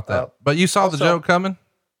 How about that? But you saw the joke coming?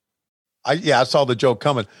 I saw the joke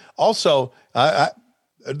coming. Also,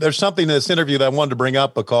 there's something in this interview that I wanted to bring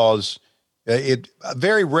up because it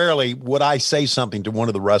very rarely would I say something to one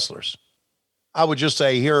of the wrestlers. I would just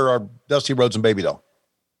say, here are Dusty Rhodes and Baby Doll.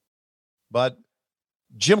 But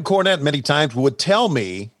Jim Cornette many times would tell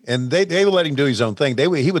me, and they would let him do his own thing.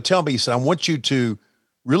 He would tell me, he said, I want you to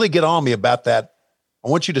really get on me about that. I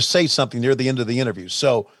want you to say something near the end of the interview.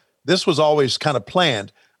 So this was always kind of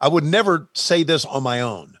planned. I would never say this on my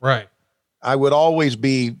own. Right. I would always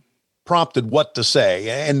be prompted what to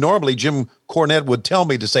say. And normally Jim Cornette would tell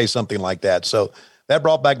me to say something like that. So that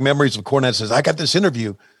brought back memories of Cornette says, I got this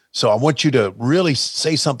interview, so I want you to really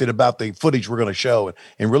say something about the footage we're going to show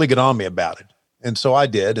and really get on me about it. And so I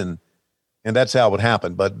did. And that's how it would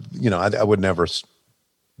happen. But, you know, I would never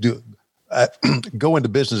go into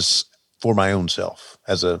business for my own self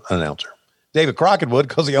as an announcer. David Crockett would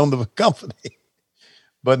because he owned the company,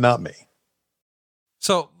 but not me.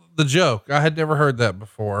 So the joke, I had never heard that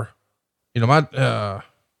before. You know,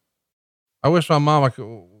 I wish my mama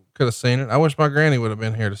could have seen it. I wish my granny would have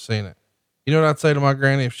been here to seen it. You know what I'd say to my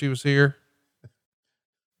granny if she was here?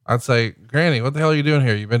 I'd say, Granny, what the hell are you doing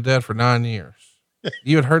here? You've been dead for 9 years.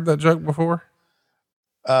 You had heard that joke before?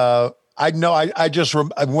 I know. I just,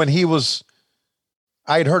 when he was,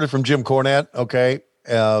 I had heard it from Jim Cornette. Okay.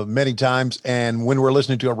 Many times. And when we're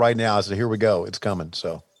listening to it right now, I said, here we go. It's coming.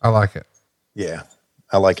 So I like it. Yeah,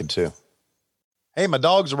 I like it too. Hey, my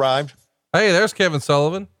dog's arrived. Hey, there's Kevin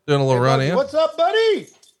Sullivan doing a little run in. What's up, buddy?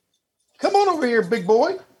 Come on over here, big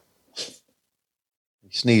boy. He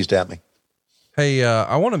sneezed at me. Hey,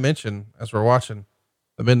 I want to mention as we're watching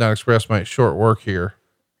the Midnight Express make short work here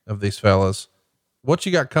of these fellas, what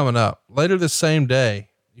you got coming up later this same day.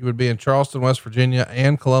 You would be in Charleston, West Virginia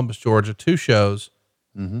and Columbus, Georgia, 2 shows.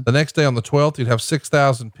 Mm-hmm. The next day on the 12th, you'd have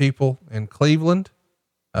 6,000 people in Cleveland.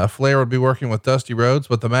 Flair would be working with Dusty Rhodes,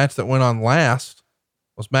 but the match that went on last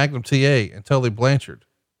was Magnum TA and Tully Blanchard.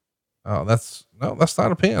 Oh, that's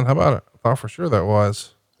not a pin. How about it? I thought for sure that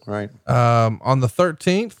was right. On the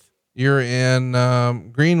 13th, you're in,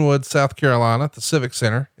 Greenwood, South Carolina at the Civic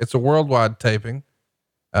Center. It's a worldwide taping.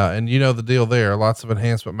 And you know the deal there, lots of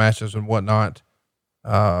enhancement matches and whatnot.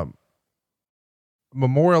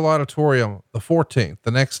 Memorial Auditorium, the 14th,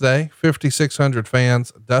 the next day, 5,600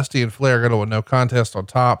 fans. Dusty and Flair go to a no contest on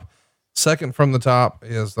top. Second from the top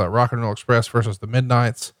is the Rock and Roll Express versus the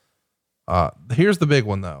Midnights. Here's the big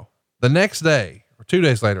one though. The next day, or 2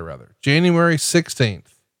 days later rather, January 16th.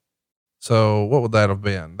 So what would that have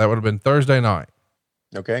been? That would have been Thursday night.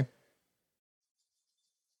 Okay.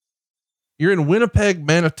 You're in Winnipeg,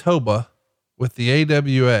 Manitoba with the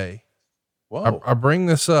AWA. Whoa. I bring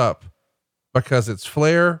this up because it's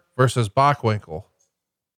Flair versus Bockwinkel.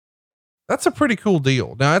 That's a pretty cool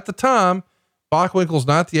deal. Now at the time, Bockwinkel's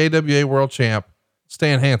not the AWA world champ.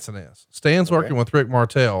 Stan Hansen is. Stan's working with Rick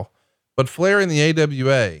Martel, but Flair in the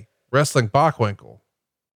AWA wrestling Bockwinkel.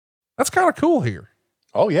 That's kind of cool here.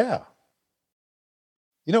 Oh yeah.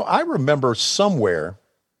 You know, I remember somewhere,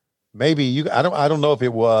 maybe I don't know if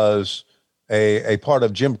it was a part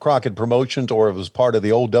of Jim Crockett Promotions or it was part of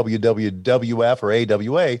the old WWF or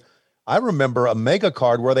AWA. I remember a mega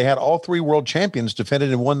card where they had all 3 world champions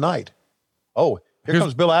defended in one night. Oh, here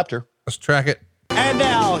comes Bill Apter. Let's track it. And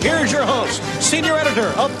now here's your host, senior editor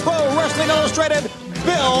of Pro Wrestling Illustrated,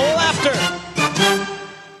 Bill Apter.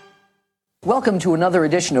 Welcome to another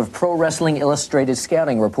edition of Pro Wrestling Illustrated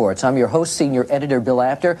Scouting Reports. I'm your host, senior editor Bill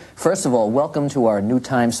Apter. First of all, welcome to our new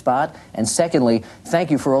time spot. And secondly, thank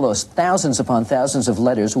you for all those thousands upon thousands of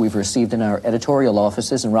letters we've received in our editorial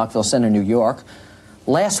offices in Rockville Center, New York.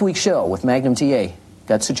 Last week's show with Magnum TA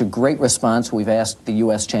got such a great response, we've asked the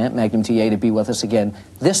U.S. champ, Magnum TA, to be with us again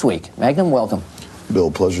this week. Magnum, welcome. Bill,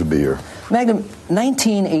 pleasure to be here. Magnum,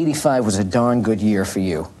 1985 was a darn good year for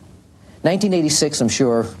you. 1986, I'm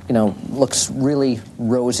sure, looks really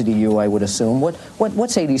rosy to you, I would assume.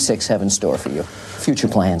 What's 86 have in store for you? Future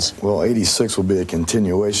plans? Well, 86 will be a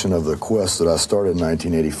continuation of the quest that I started in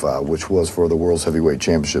 1985, which was for the World's Heavyweight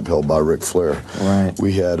Championship held by Ric Flair. Right.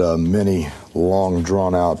 We had many long,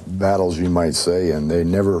 drawn-out battles, you might say, and they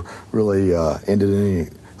never really ended in any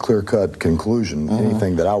clear-cut conclusion,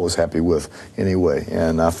 anything that I was happy with anyway.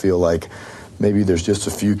 And I feel like maybe there's just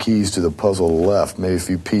a few keys to the puzzle left, maybe a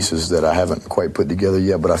few pieces that I haven't quite put together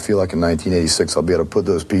yet, but I feel like in 1986 I'll be able to put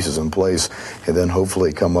those pieces in place and then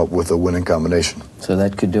hopefully come up with a winning combination. So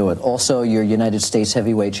that could do it. Also, your United States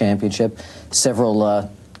Heavyweight Championship,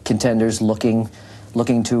 several contenders looking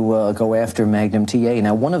to go after Magnum TA.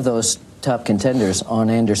 Now, one of those top contenders,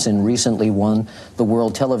 Arn Anderson, recently won the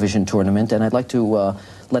World Television Tournament, and I'd like to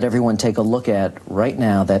let everyone take a look at right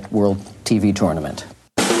now that World TV Tournament.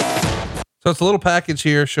 So it's a little package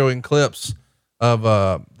here showing clips of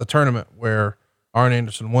the tournament where Arn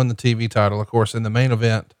Anderson won the TV title. Of course, in the main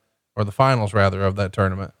event, or the finals rather, of that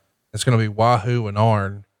tournament, it's going to be Wahoo and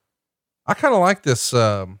Arn. I kind of like this,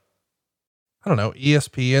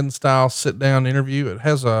 ESPN style sit down interview. It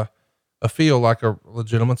has a feel like a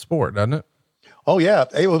legitimate sport, doesn't it? Oh yeah.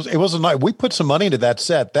 It was a night. We put some money into that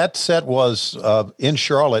set. That set was in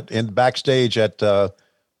Charlotte in backstage at the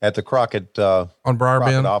Crockett, on Briar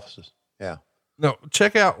Bend offices. Yeah. No,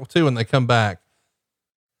 check out too, when they come back.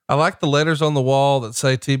 I like the letters on the wall that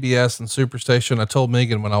say TBS and Superstation. I told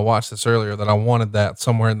Megan when I watched this earlier that I wanted that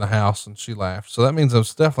somewhere in the house, and she laughed. So that means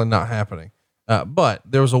it's definitely not happening. But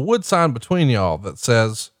there was a wood sign between y'all that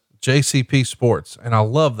says JCP Sports. And I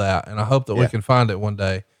love that. And I hope that we can find it one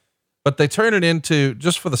day, but they turn it into,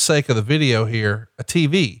 just for the sake of the video here, a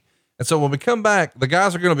TV. And so when we come back, the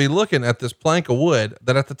guys are going to be looking at this plank of wood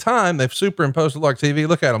that at the time they've superimposed it like TV.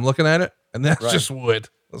 Look at them looking at it. And that's just wood.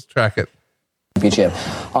 Let's track it. Championship.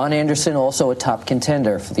 Arn Anderson, also a top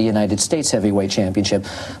contender for the United States Heavyweight Championship.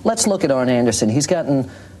 Let's look at Arn Anderson. He's gotten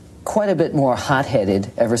quite a bit more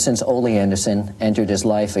hot-headed ever since Ole Anderson entered his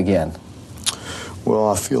life again. Well,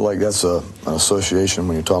 I feel like that's an association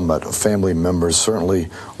when you're talking about family members. Certainly,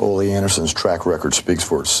 Ole Anderson's track record speaks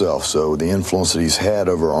for itself. So the influence that he's had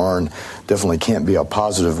over Arn definitely can't be a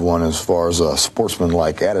positive one as far as a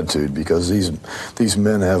sportsmanlike attitude, because these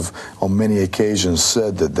men have on many occasions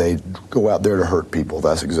said that they go out there to hurt people.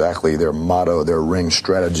 That's exactly their motto, their ring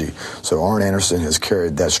strategy. So Arn Anderson has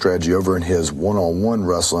carried that strategy over in his one-on-one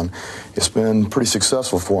wrestling. It's been pretty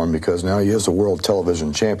successful for him because now he is a world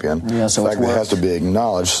television champion. Yeah, so in fact, that has to be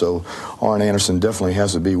acknowledged. So Arn Anderson definitely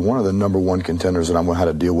has to be one of the number one contenders that I'm going to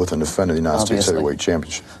have to deal with and defend the United States Heavyweight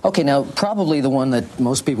Championship. Okay, now probably the one that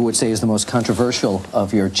most people would say is the most controversial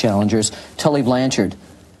of your challengers, Tully Blanchard,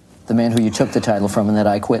 the man who you took the title from in that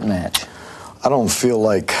I Quit match. I don't feel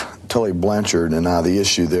like Tully Blanchard and I, the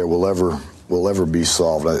issue there will ever be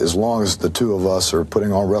solved. As long as the two of us are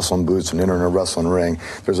putting on wrestling boots and entering a wrestling ring,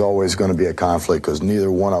 there's always going to be a conflict because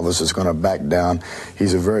neither one of us is going to back down.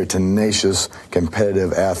 He's a very tenacious,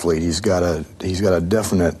 competitive athlete. He's got a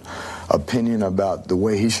definite opinion about the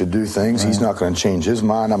way he should do things. He's not going to change his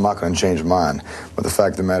mind. I'm not going to change mine. But the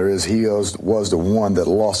fact of the matter is he was the one that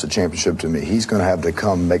lost the championship to me. He's going to have to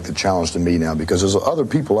come make the challenge to me now because there's other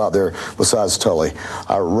people out there besides Tully.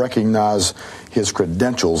 I recognize his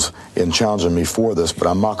credentials in challenging me for this, but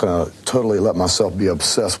I'm not going to totally let myself be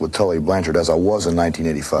obsessed with Tully Blanchard as I was in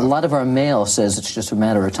 1985. A lot of our mail says it's just a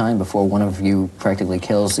matter of time before one of you practically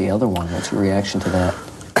kills the other one. What's your reaction to that?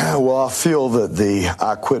 Well, I feel that the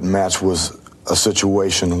I Quit match was a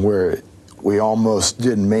situation where we almost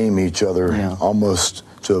did maim each other, almost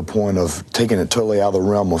to a point of taking it totally out of the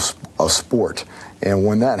realm of sport. And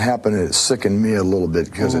when that happened, it sickened me a little bit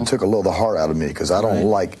because it took a little of the heart out of me because I don't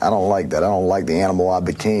like that. I don't like the animal I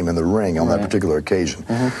became in the ring on that particular occasion.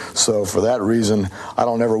 So for that reason, I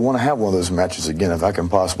don't ever want to have one of those matches again if I can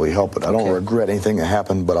possibly help it. I don't regret anything that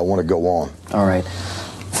happened, but I want to go on. All right.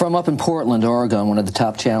 From up in Portland, Oregon, one of the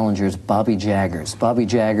top challengers, Bobby Jaggers. Bobby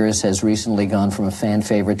Jaggers has recently gone from a fan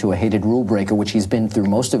favorite to a hated rule breaker, which he's been through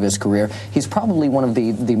most of his career. He's probably one of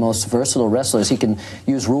the most versatile wrestlers. He can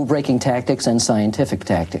use rule-breaking tactics and scientific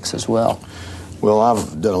tactics as well. Well,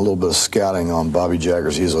 I've done a little bit of scouting on Bobby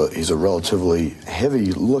Jaggers. He's a relatively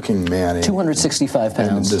heavy-looking man. 265 pounds.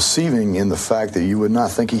 And deceiving in the fact that you would not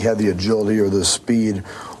think he had the agility or the speed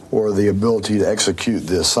or the ability to execute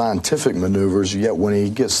the scientific maneuvers, yet when he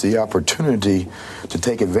gets the opportunity to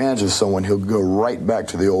take advantage of someone, he'll go right back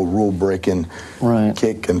to the old rule-breaking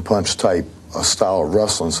kick and punch type style of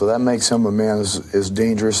wrestling. So that makes him a man as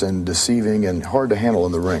dangerous and deceiving and hard to handle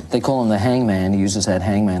in the ring. They call him the Hangman. He uses that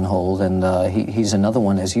hangman hold, and he's another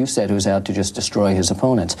one, as you said, who's out to just destroy his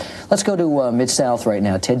opponents. Let's go to Mid-South right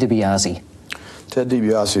now, Ted DiBiase. Ted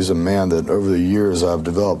DiBiase is a man that over the years I've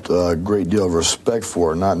developed a great deal of respect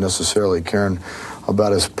for, not necessarily caring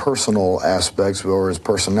about his personal aspects or his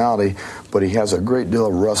personality, but he has a great deal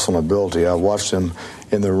of wrestling ability. I've watched him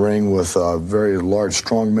in the ring with very large,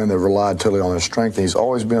 strong men that relied totally on his strength, and he's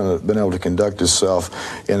always been able to conduct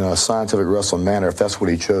himself in a scientific wrestling manner if that's what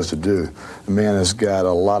he chose to do. The man has got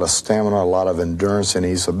a lot of stamina, a lot of endurance, and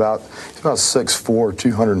he's about 6'4",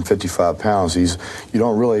 255 pounds. You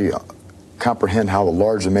don't really comprehend how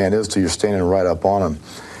large the man is till you're standing right up on him.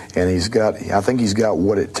 And I think he's got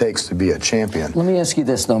what it takes to be a champion. Let me ask you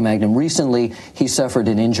this, though, Magnum. Recently, he suffered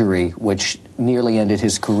an injury which nearly ended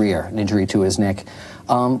his career, an injury to his neck.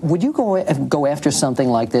 Would you go after something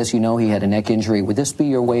like this? You know he had a neck injury. Would this be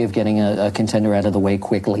your way of getting a contender out of the way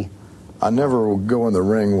quickly? I never go in the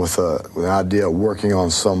ring with an idea of working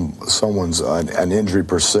on someone's an injury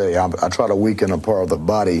per se. I try to weaken a part of the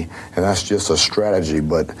body, and that's just a strategy.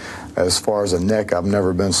 But as far as the neck, I've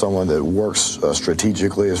never been someone that works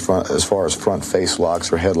strategically as far as front face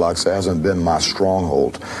locks or headlocks. That hasn't been my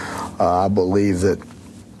stronghold. I believe that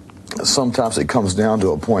sometimes it comes down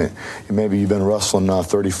to a point, maybe you've been wrestling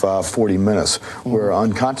 35, 40 minutes, where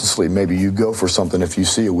unconsciously maybe you go for something if you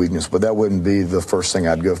see a weakness, but that wouldn't be the first thing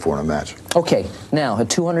I'd go for in a match. Okay, now at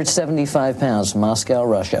 275 pounds, Moscow,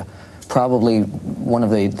 Russia, probably one of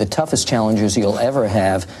the toughest challengers you'll ever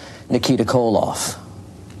have, Nikita Koloff.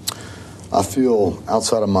 I feel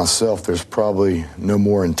outside of myself, there's probably no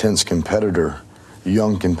more intense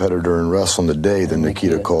young competitor in wrestling today than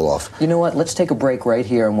Nikita Koloff. You know what? Let's take a break right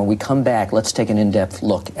here, and when we come back, let's take an in-depth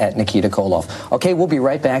look at Nikita Koloff. Okay, we'll be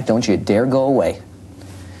right back. Don't you dare go away.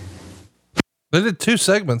 They did 2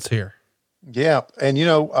 segments here. Yeah, and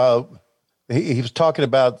he was talking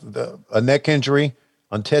about a neck injury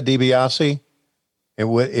on Ted DiBiase. And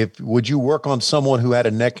would you work on someone who had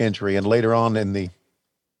a neck injury and later on in the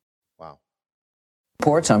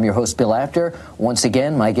Reports. I'm your host, Bill Apter. Once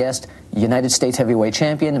again, my guest, United States heavyweight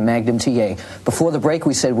champion, Magnum TA. Before the break,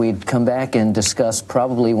 we said we'd come back and discuss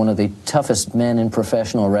probably one of the toughest men in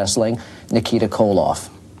professional wrestling, Nikita Koloff.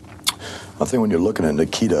 I think when you're looking at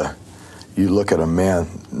Nikita, you look at a man,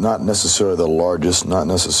 not necessarily the largest, not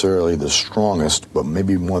necessarily the strongest, but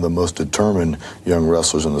maybe one of the most determined young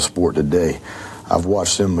wrestlers in the sport today. I've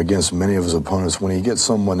watched him against many of his opponents. When he gets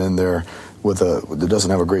someone in there that doesn't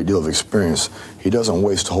have a great deal of experience, he doesn't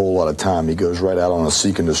waste a whole lot of time. He goes right out on a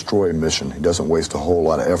seek and destroy mission. He doesn't waste a whole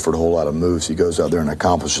lot of effort, a whole lot of moves. He goes out there and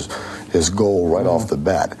accomplishes his goal right off the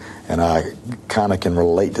bat. And I kind of can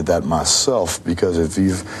relate to that myself, because if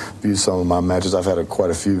you've viewed some of my matches, I've had quite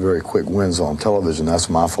a few very quick wins on television. That's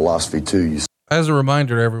my philosophy too. As a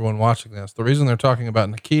reminder to everyone watching this, the reason they're talking about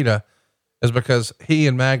Nikita is because he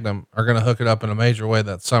and Magnum are going to hook it up in a major way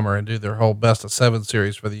that summer and do their whole best of 7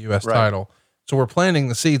 series for the U.S. title. So we're planting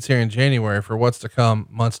the seeds here in January for what's to come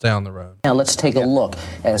months down the road. Now let's take a look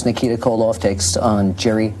as Nikita Koloff takes on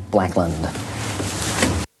Jerry Blackland.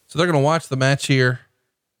 So they're going to watch the match here.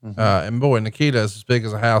 And boy, Nikita is as big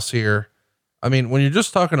as a house here. I mean, when you're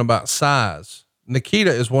just talking about size, Nikita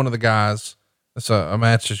is one of the guys. It's a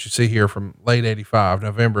match that you see here from late 85,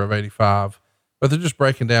 November of 85. But they're just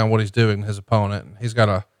breaking down what he's doing to his opponent. And he's got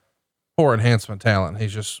a poor enhancement talent.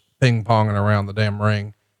 He's just ping-ponging around the damn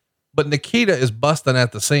ring. But Nikita is busting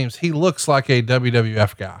at the seams. He looks like a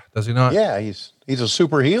WWF guy, does he not? Yeah, he's a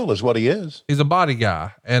super heel is what he is. He's a body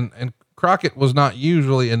guy. And Crockett was not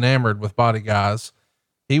usually enamored with body guys.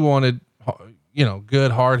 He wanted,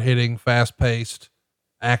 good, hard-hitting, fast-paced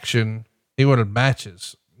action. He wanted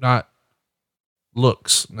matches, not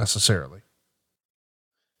looks necessarily.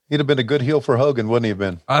 He'd have been a good heel for Hogan, wouldn't he have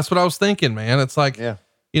been? That's what I was thinking, man. It's like,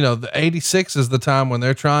 the 86 is the time when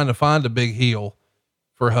they're trying to find a big heel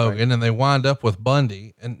for Hogan, and they wind up with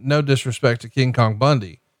Bundy. And no disrespect to King Kong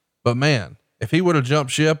Bundy, but man, if he would have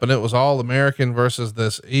jumped ship and it was all American versus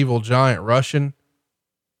this evil giant Russian,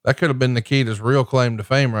 that could have been Nikita's real claim to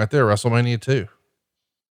fame right there, WrestleMania 2.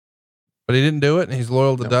 But he didn't do it, and he's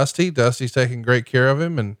loyal to Dusty. Dusty's taking great care of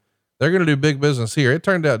him, and they're going to do big business here. It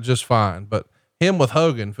turned out just fine, but him with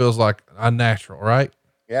Hogan feels like unnatural, right?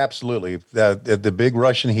 Yeah, absolutely. The big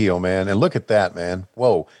Russian heel, man. And look at that, man.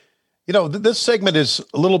 Whoa. This segment is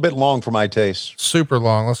a little bit long for my taste. Super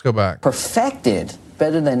long. Let's go back. Perfected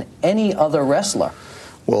better than any other wrestler.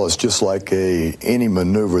 Well, it's just like any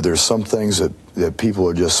maneuver. There's some things that people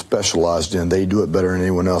are just specialized in. They do it better than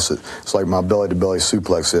anyone else. It's like my belly-to-belly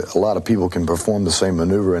suplex. A lot of people can perform the same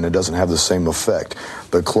maneuver, and it doesn't have the same effect.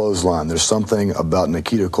 The clothesline, there's something about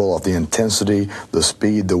Nikita Koloff, the intensity, the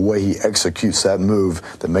speed, the way he executes that move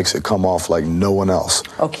that makes it come off like no one else.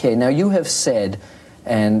 Okay, now you have said,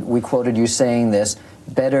 and we quoted you saying this,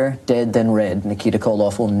 better dead than red. Nikita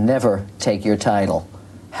Koloff will never take your title.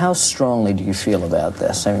 How strongly do you feel about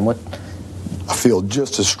this? I mean, I feel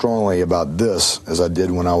just as strongly about this as I did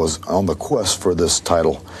when I was on the quest for this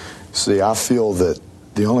title. See, I feel that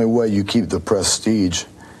the only way you keep the prestige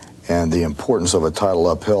and the importance of a title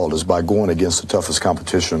upheld is by going against the toughest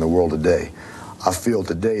competition in the world today. I feel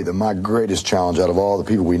today that my greatest challenge out of all the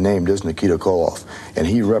people we named is Nikita Koloff, and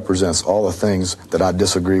he represents all the things that I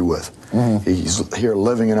disagree with. He's here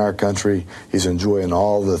living in our country. He's enjoying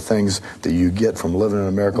all the things that you get from living in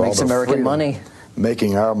America. Makes all the American freedom, money.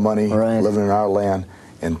 Making our money, living in our land,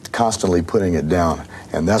 and constantly putting it down.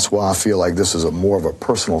 And that's why I feel like this is more of a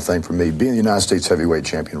personal thing for me. Being the United States heavyweight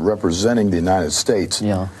champion, representing the United States,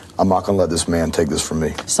 I'm not going to let this man take this from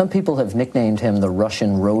me. Some people have nicknamed him the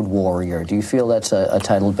Russian Road Warrior. Do you feel that's a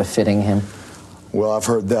title befitting him? Well, I've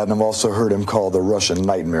heard that, and I've also heard him called the Russian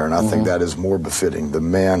Nightmare, and I think that is more befitting. The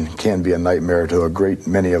man can be a nightmare to a great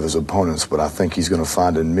many of his opponents, but I think he's going to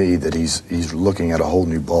find in me that he's looking at a whole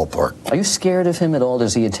new ballpark. Are you scared of him at all?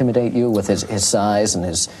 Does he intimidate you with his size and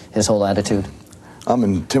his whole attitude? I'm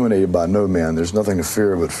intimidated by no man. There's nothing to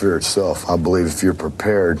fear but fear itself. I believe if you're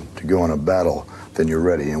prepared to go in a battle, then you're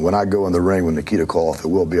ready. And when I go in the ring with Nikita Koloff, it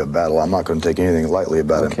will be a battle. I'm not going to take anything lightly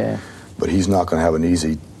about him. But he's not going to have an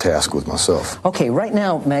easy task with myself. Okay, right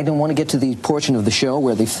now, Magnum, want to get to the portion of the show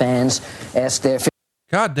where the fans ask their...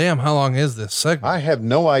 God damn, how long is this segment? I have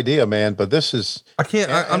no idea, man, but this is...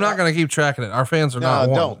 I'm not going to keep tracking it. Our fans are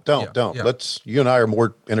not... Don't. You and I are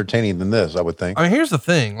more entertaining than this, I would think. I mean, here's the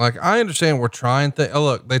thing. Like, I understand we're trying to... Oh,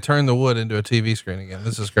 look, they turned the wood into a TV screen again.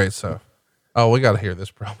 This is great stuff. Oh, we got to hear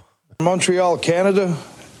this promo. Montreal, Canada.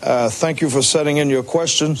 Thank you for sending in your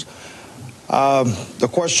questions. The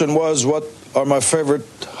question was, what are my favorite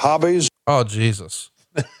hobbies? Oh, Jesus.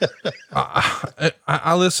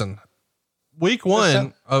 I listen. Week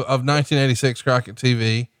one of 1986 Crockett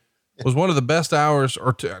TV was one of the best hours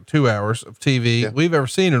or 2 hours of TV we've ever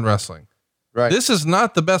seen in wrestling. Right. This is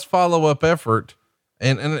not the best follow-up effort.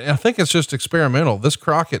 And I think it's just experimental. This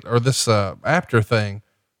Crockett or this Apter thing,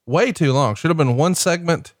 way too long. Should have been one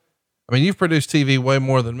segment. I mean, you've produced TV way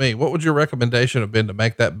more than me. What would your recommendation have been to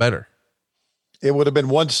make that better? It would have been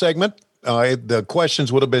one segment. The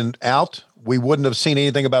questions would have been out. We wouldn't have seen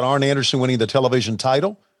anything about Arn Anderson winning the television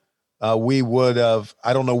title. We would have,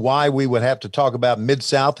 I don't know why we would have to talk about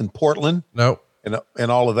Mid-South and Portland. Nope.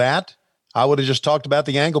 And all of that. I would have just talked about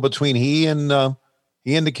the angle between he and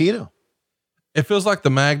Nikita. It feels like the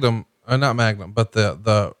the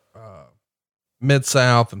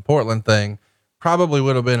Mid-South and Portland thing probably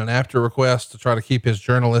would have been an after request to try to keep his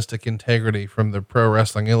journalistic integrity from the Pro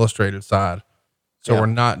Wrestling Illustrated side. So we're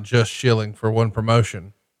not just shilling for one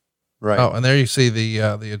promotion. Right. Oh, and there you see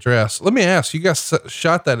the address. Let me ask, you guys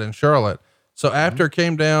shot that in Charlotte. So Apter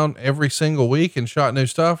came down every single week and shot new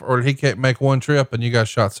stuff, or did he make one trip and you guys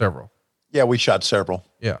shot several? Yeah, we shot several.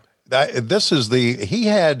 Yeah. He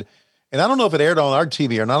had, and I don't know if it aired on our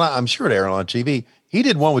TV or not. I'm sure it aired on TV. He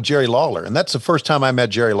did one with Jerry Lawler. And that's the first time I met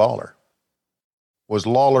Jerry Lawler. Was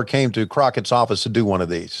Lawler came to Crockett's office to do one of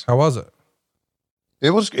these. How was it?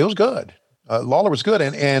 It was good. Lawler was good.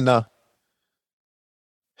 And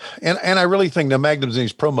I really think now Magnum's in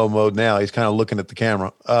his promo mode now. He's kind of looking at the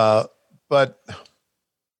camera. But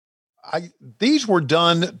these were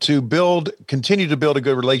done to continue to build a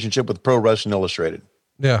good relationship with Pro Wrestling Illustrated.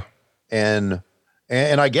 Yeah. And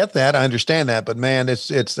I get that. I understand that, but man, it's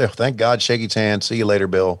thank God, shake his hand. See you later,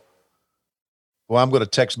 Bill. Well, I'm going to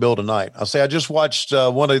text Bill tonight. I'll say, I just watched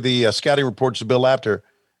one of the scouting reports of Bill Apter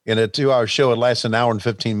in a 2-hour show. It lasts an hour and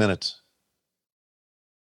 15 minutes.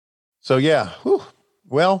 So yeah. Whew.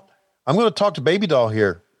 Well, I'm going to talk to Baby Doll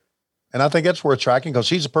here. And I think that's worth tracking because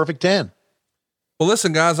she's a perfect 10. Well,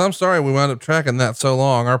 listen, guys, I'm sorry we wound up tracking that so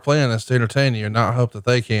long. Our plan is to entertain you and not hope that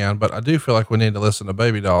they can, but I do feel like we need to listen to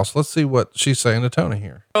Baby Doll. So let's see what she's saying to Tony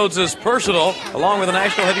here. Rhodes is personal, along with a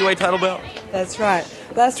national heavyweight title belt. That's right.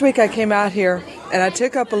 Last week I came out here and I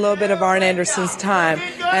took up a little bit of Arn Anderson's time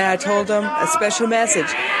and I told him a special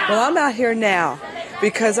message. Well, I'm out here now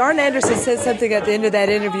because Arn Anderson said something at the end of that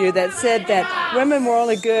interview that said that women were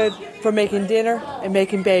only good for making dinner and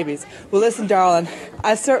making babies. Well, listen, darling,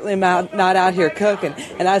 I certainly am not out here cooking,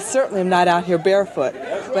 and I certainly am not out here barefoot.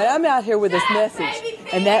 But I'm out here with this message,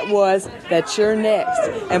 and that was that you're next.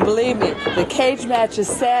 And believe me, the cage match is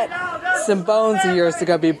set. Some bones of yours are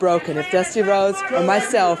going to be broken if Dusty Rhodes or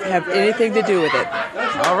myself have anything to do with it.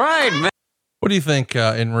 All right, man. What do you think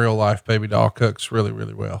in real life Baby Doll cooks really,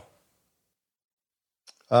 really well?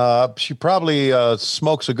 She probably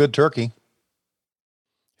smokes a good turkey.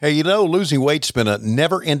 Hey, losing weight's been a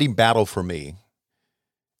never-ending battle for me.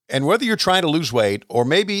 And whether you're trying to lose weight or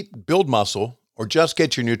maybe build muscle or just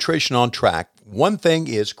get your nutrition on track, one thing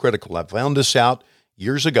is critical. I found this out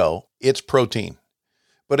years ago. It's protein.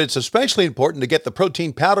 But it's especially important to get the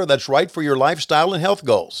protein powder that's right for your lifestyle and health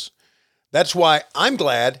goals. That's why I'm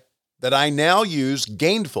glad that I now use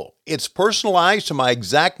Gainful. It's personalized to my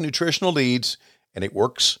exact nutritional needs, and it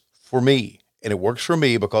works for me. And it works for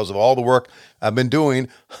me because of all the work I've been doing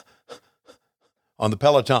on the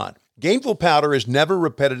Peloton. Gainful powder is never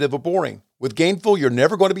repetitive or boring. With Gainful, you're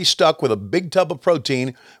never going to be stuck with a big tub of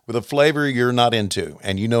protein with a flavor you're not into,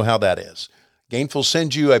 and you know how that is. Gainful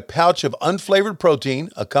sends you a pouch of unflavored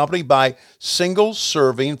protein accompanied by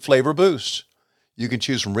single-serving flavor boosts. You can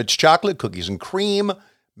choose from rich chocolate, cookies and cream,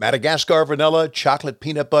 Madagascar vanilla, chocolate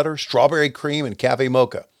peanut butter, strawberry cream, and cafe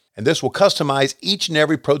mocha. And this will customize each and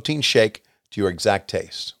every protein shake to your exact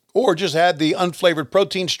taste. Or just add the unflavored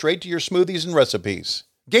protein straight to your smoothies and recipes.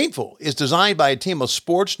 Gainful is designed by a team of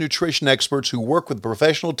sports nutrition experts who work with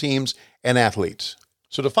professional teams and athletes.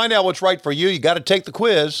 So to find out what's right for you, you got to take the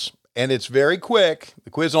quiz, and it's very quick. The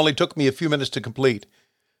quiz only took me a few minutes to complete.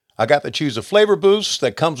 I got to choose a flavor boost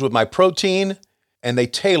that comes with my protein, and they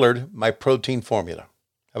tailored my protein formula.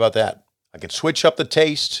 How about that? I can switch up the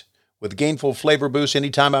taste with Gainful Flavor Boost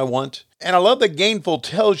anytime I want. And I love that Gainful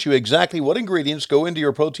tells you exactly what ingredients go into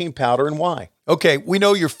your protein powder and why. Okay, we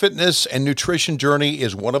know your fitness and nutrition journey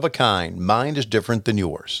is one of a kind. Mine is different than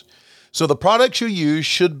yours. So the products you use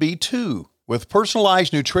should be too. With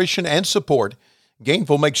personalized nutrition and support,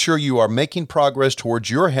 Gainful makes sure you are making progress towards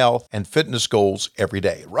your health and fitness goals every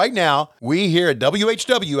day. Right now, we here at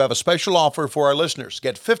WHW have a special offer for our listeners.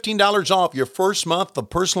 Get $15 off your first month of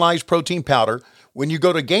personalized protein powder when you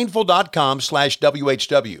go to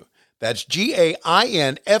Gainful.com/WHW. That's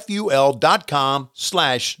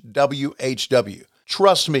GAINFUL.com/WHW.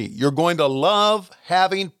 Trust me, you're going to love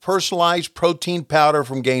having personalized protein powder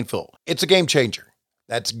from Gainful. It's a game changer.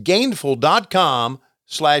 That's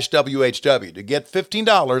gainful.com/WHW to get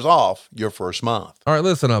 $15 off your first month. All right,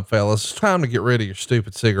 listen up, fellas. It's time to get rid of your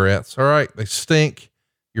stupid cigarettes. All right. They stink.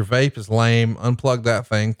 Your vape is lame. Unplug that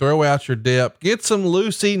thing. Throw out your dip. Get some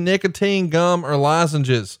Lucy nicotine gum or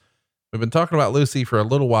lozenges. We've been talking about Lucy for a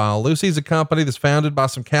little while. Lucy's a company that's founded by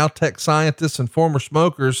some Caltech scientists and former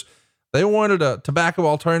smokers. They wanted a tobacco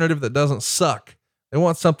alternative that doesn't suck. They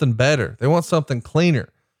want something better. They want something cleaner.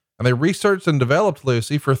 And they researched and developed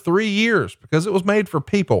Lucy for 3 years because it was made for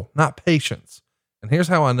people, not patients. And here's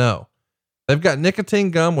how I know. They've got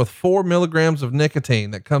nicotine gum with 4 milligrams of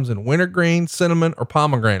nicotine that comes in wintergreen, cinnamon, or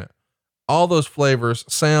pomegranate. All those flavors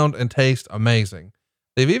sound and taste amazing.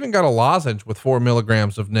 They've even got a lozenge with 4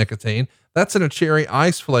 milligrams of nicotine. That's in a cherry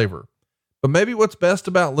ice flavor. But maybe what's best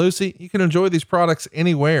about Lucy, you can enjoy these products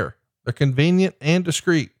anywhere. They're convenient and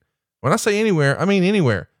discreet. When I say anywhere, I mean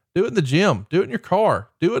anywhere. Do it in the gym, do it in your car,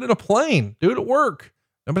 do it in a plane, do it at work.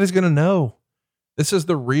 Nobody's going to know. This is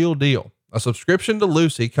the real deal. A subscription to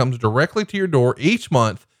Lucy comes directly to your door each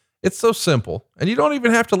month. It's so simple, and you don't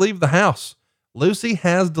even have to leave the house. Lucy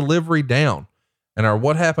has delivery down, and our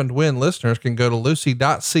What Happened When listeners can go to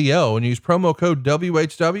lucy.co and use promo code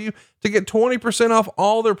WHW to get 20% off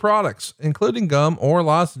all their products, including gum or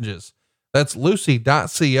lozenges. That's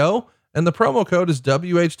lucy.co, and the promo code is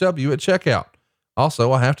WHW at checkout.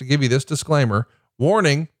 Also, I have to give you this disclaimer.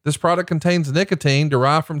 Warning, this product contains nicotine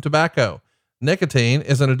derived from tobacco. Nicotine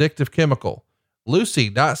is an addictive chemical.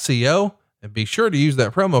 Lucy.co, and be sure to use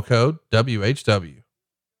that promo code WHW.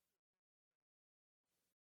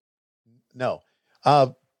 No.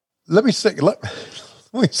 Let me say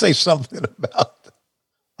something about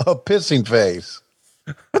a pissing phase.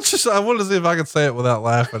 I wanted to see if I could say it without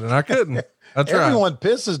laughing, and I couldn't. I tried. Everyone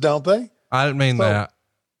pisses, don't they? I didn't mean that.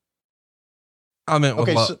 I meant with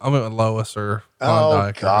Lois or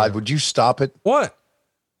Klondike. Oh God, would you stop it? What?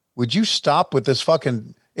 Would you stop with this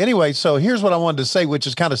fucking, anyway, so here's what I wanted to say, which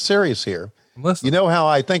is kind of serious here. Listen. You know how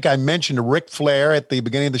I think I mentioned Ric Flair at the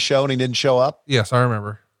beginning of the show and he didn't show up? Yes, I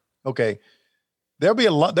remember. Okay. There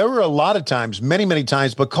were a lot of times, many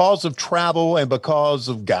times, because of travel and because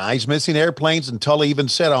of guys missing airplanes. And Tully even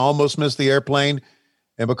said, I almost missed the airplane.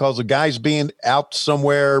 And because of guys being out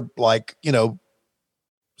somewhere like,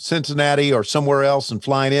 Cincinnati or somewhere else and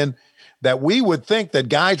flying in, that we would think that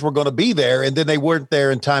guys were going to be there and then they weren't there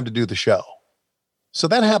in time to do the show. So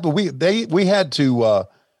that happened. We had to,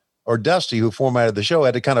 or Dusty, who formatted the show,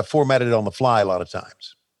 had to kind of format it on the fly a lot of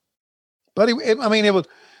times. But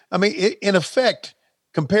in effect,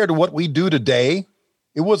 compared to what we do today,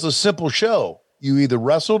 it was a simple show. You either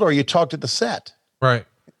wrestled or you talked at the set. Right.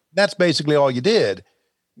 That's basically all you did.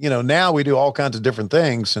 Now we do all kinds of different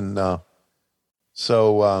things. And,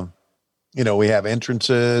 we have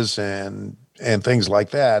entrances and things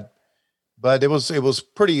like that, but it was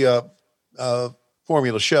pretty,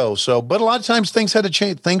 formula show. So, but a lot of times things had to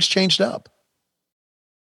change, things changed up.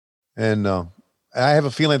 And, I have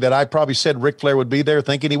a feeling that I probably said Ric Flair would be there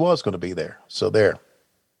thinking he was going to be there. So there,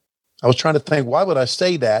 I was trying to think, why would I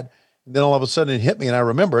say that? And then all of a sudden it hit me and I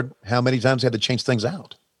remembered how many times I had to change things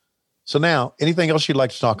out. So now, anything else you'd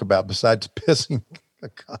like to talk about besides pissing?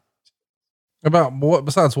 About what?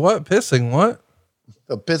 Besides what? Pissing what?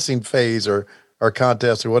 A pissing phase or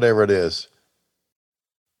contest or whatever it is.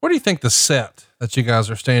 What do you think the set that you guys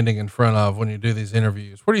are standing in front of when you do these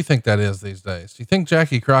interviews, what do you think that is these days? Do you think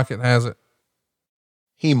Jackie Crockett has it?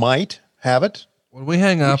 He might have it. When we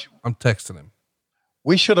hang up, I'm texting him.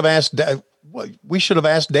 We should have asked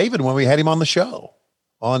David when we had him on the show,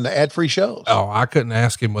 on the ad-free shows. Oh, I couldn't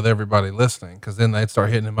ask him with everybody listening, because then they'd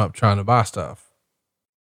start hitting him up trying to buy stuff.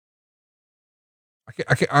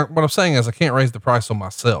 What I'm saying is I can't raise the price on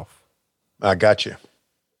myself. I got you.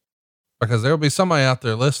 Because there'll be somebody out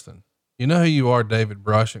there listening. You know who you are, David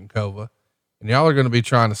Brush and Kova, and y'all are going to be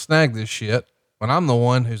trying to snag this shit when I'm the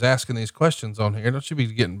one who's asking these questions on here. Don't you be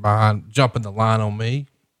jumping the line on me.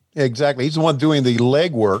 Yeah, exactly. He's the one doing the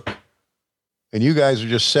leg work and you guys are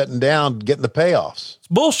just sitting down, getting the payoffs. It's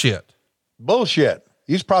bullshit. Bullshit.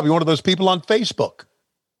 He's probably one of those people on Facebook.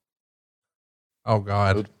 Oh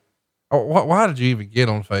God. Why did you even get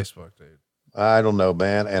on Facebook, dude? I don't know,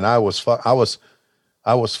 man. And I was fucking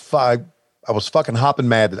hopping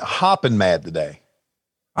mad today.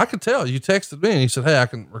 I could tell. You texted me and you said, "Hey, I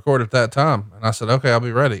can record at that time." And I said, "Okay, I'll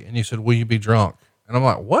be ready." And you said, "Will you be drunk?" And I'm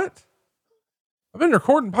like, "What? I've been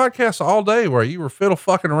recording podcasts all day where you were fiddle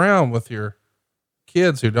fucking around with your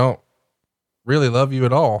kids who don't really love you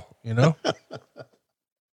at all, you know?"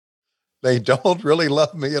 They don't really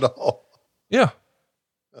love me at all. Yeah.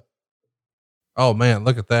 Oh man,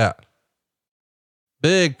 look at that.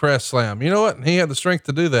 Big press slam. You know what? He had the strength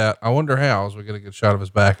to do that. I wonder how, as we get a good shot of his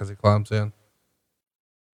back as he climbs in.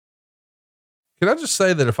 Can I just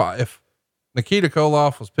say that if Nikita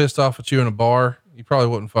Koloff was pissed off at you in a bar, you probably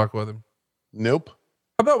wouldn't fuck with him. Nope.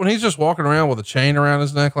 How about when he's just walking around with a chain around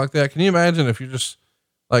his neck like that? Can you imagine if you're just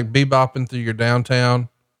like bebopping through your downtown,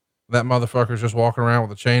 that motherfucker's just walking around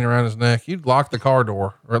with a chain around his neck? You'd lock the car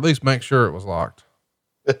door, or at least make sure it was locked.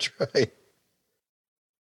 That's right.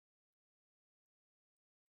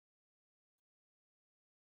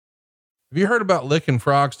 Have you heard about licking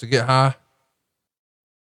frogs to get high?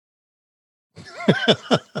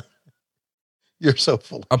 You're so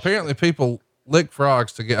full. Apparently people lick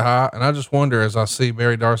frogs to get high. And I just wonder, as I see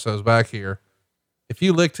Barry Darso's back here, if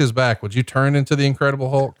you licked his back, would you turn into the Incredible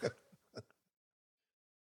Hulk?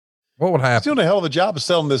 What would happen? He's doing a hell of a job of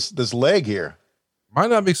selling this leg here. Might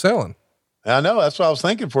not be selling. I know. That's what I was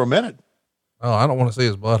thinking for a minute. Oh, I don't want to see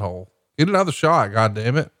his butthole. Get another shot. God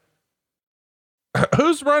damn it.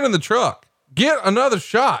 Who's running the truck? Get another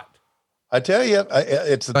shot. I tell you,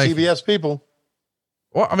 it's the TBS people.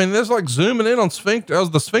 Well, I mean, there's like zooming in on sphincter. That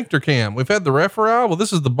was the sphincter cam. We've had the referee. Well,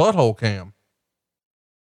 this is the butthole cam.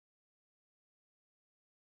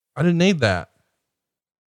 I didn't need that.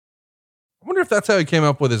 I wonder if that's how he came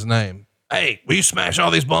up with his name. Hey, will you smash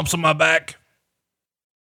all these bumps on my back?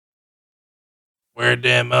 Where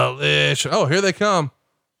demolition? Oh, here they come.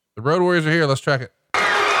 The Road Warriors are here. Let's track it. The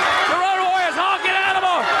Road Warriors, all get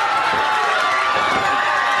animal.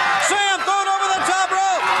 Sam thrown over the top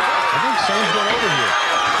rope. I think Sam's going over here.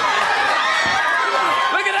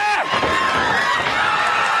 Look at that.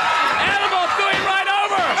 Animal threw him right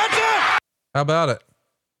over. That's it. How about it?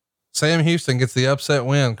 Sam Houston gets the upset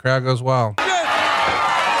win. Crowd goes wild.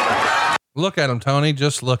 Look at him, Tony.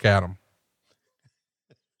 Just look at him.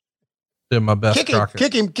 Did my best.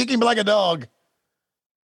 Kick him like a dog.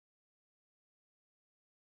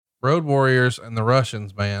 Road Warriors and the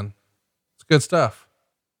Russians, man. It's good stuff.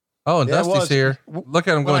 Oh, and Yeah, Dusty's here. Look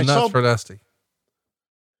at him going nuts for Dusty.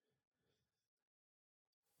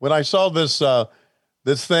 When I saw this,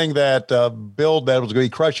 this thing that build that was going to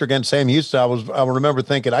be Crusher against Sam Houston, I remember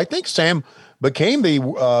thinking, I think Sam became the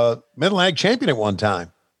Mid-Atlantic champion at one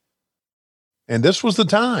time. And this was the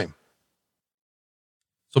time.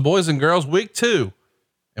 So boys and girls, week 2,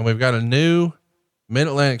 and we've got a new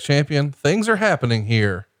Mid-Atlantic champion. Things are happening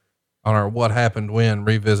here on our What Happened When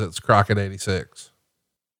revisits Crockett 86.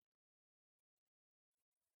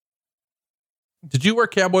 Did you wear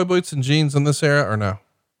cowboy boots and jeans in this era or no?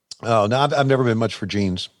 Oh, no, I've never been much for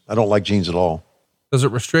jeans. I don't like jeans at all. Does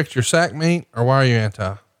it restrict your sack meat, or why are you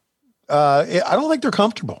anti? I don't think they're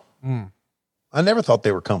comfortable. I never thought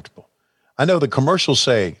they were comfortable. I know the commercials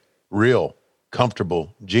say real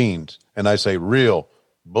comfortable jeans, and I say real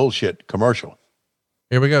bullshit commercial.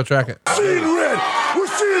 Here we go. Track it. Seeing red. We're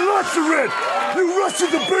seeing lots of red. You rushed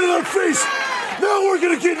at the bit of their face. Now we're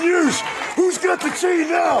going to get news. Who's got the chain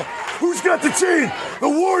now? Who's got the chain? The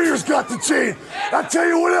Warriors got the chain. I tell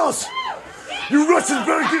you what else. You Russians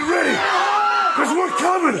better get ready, because we're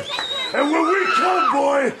coming. And when we come,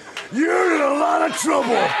 boy, you're in a lot of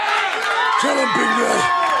trouble. Tell them, Big Red.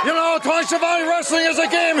 You know, Twice Valley Wrestling is a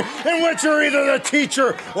game in which you're either the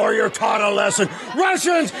teacher or you're taught a lesson.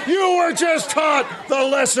 Russians, you were just taught the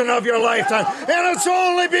lesson of your lifetime, and it's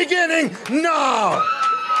only beginning now.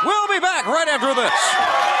 We'll be back right after this.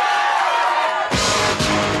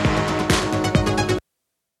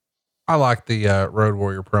 I like the Road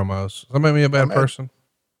Warrior promos. Does that make me a bad person?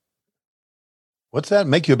 What's that?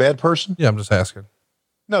 Make you a bad person? Yeah, I'm just asking.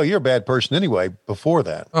 No, you're a bad person anyway before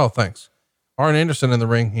that. Oh, thanks. Arn Anderson in the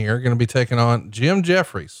ring here, going to be taking on Jim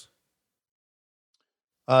Jeffries.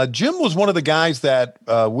 Jim was one of the guys that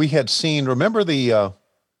we had seen. Remember the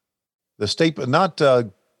state, not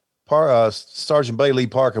Sergeant Billy Lee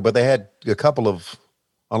Parker, but they had a couple of,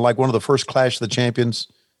 on like one of the first Clash of the Champions.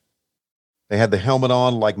 They had the helmet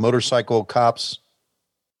on like motorcycle cops.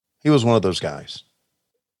 He was one of those guys.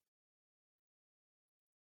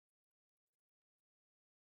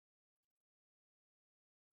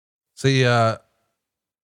 See, what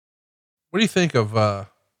do you think of Arn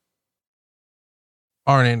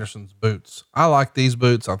Anderson's boots? I like these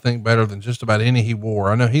boots, I think, better than just about any he wore.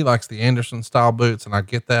 I know he likes the Anderson style boots, and I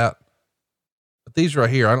get that. But these right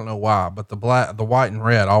here, I don't know why, but the white and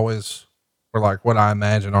red always were like what I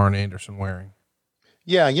imagine Arn Anderson wearing.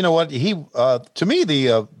 Yeah, you know what? He to me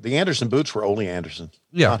the Anderson boots were Ole Anderson,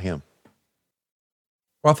 not him.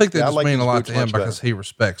 Well, I think they just like mean a these lot boots to him much because better. he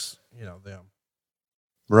respects, them.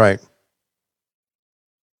 Right.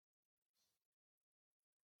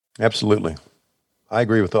 Absolutely. I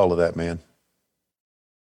agree with all of that, man.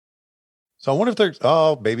 So I wonder if they're,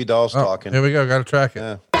 Baby Doll's talking. Here we go. Got to track it.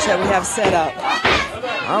 Yeah. That we have set up.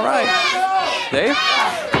 All right. Dave?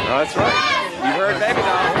 Oh, that's right. You heard Baby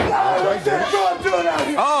Doll.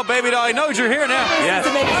 Oh, Baby Doll, he knows you're here now. Yes.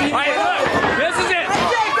 All right, look. This is it.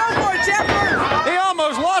 Go for it, Jeffrey. He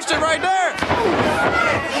almost lost it right there.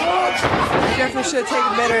 Jeffrey should have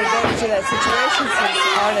taken better advantage of that situation since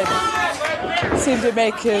Arnett seemed to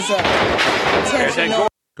make his attention.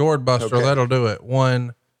 Gourd Buster, Okay. that'll do it.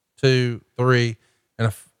 1, 2, 3. And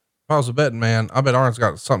if I was a betting man, I bet Arn's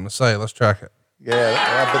got something to say. Let's track it. Yeah,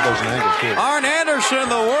 I bet there's an angle too. Arn Anderson,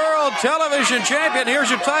 the world television champion. Here's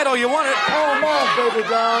your title. You won it. Oh, my baby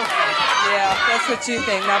doll. Yeah, that's what you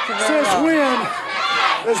think, not for very Since long. when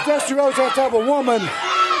does Dusty Rhodes have to have a woman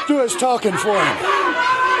do his talking for him?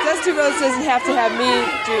 Dusty Rhodes doesn't have to have me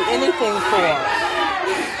do anything for him.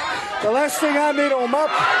 The last thing I need on my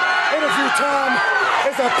interview time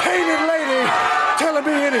is a painted lady telling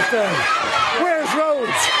me anything. Where's Rhodes?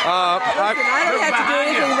 Listen, I don't have to do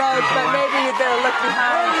anything, Rhodes, but maybe you better look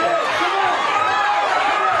behind you.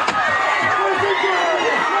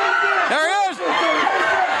 There he is.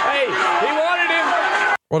 Hey, he wanted him.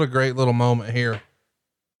 What a great little moment here.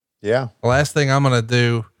 Yeah. The last thing I'm going to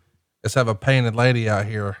do is have a painted lady out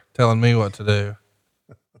here telling me what to do.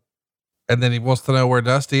 And then he wants to know where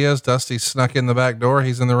Dusty is. Dusty snuck in the back door.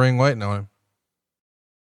 He's in the ring waiting on him.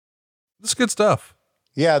 This is good stuff.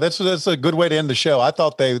 Yeah, that's a good way to end the show. I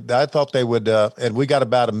thought they would, and we got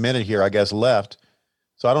about a minute here, I guess, left.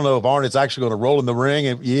 So I don't know if Arnett's actually going to roll in the ring.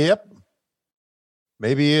 And yep,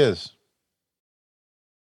 maybe he is.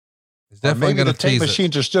 He's definitely going to the tape tease it.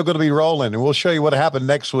 machines are still going to be rolling, and we'll show you what happened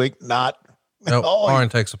next week. Not. Nope. Arn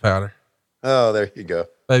takes a powder. Oh, there you go.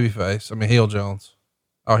 Babyface. I mean, Heel Jones.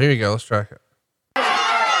 Oh, here you go. Let's track it.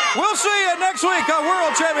 We'll see you next week on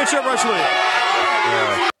World Championship Wrestling.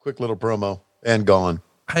 Yeah, quick little promo and gone.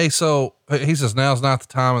 Hey, so he says, now's not the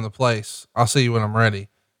time and the place. I'll see you when I'm ready.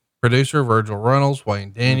 Producer Virgil Runnels,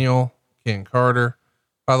 Wayne Daniel, Ken Carter.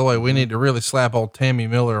 By the way, we need to really slap old Tammy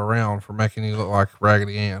Miller around for making you look like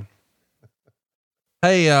Raggedy Ann.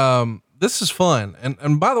 Hey, this is fun.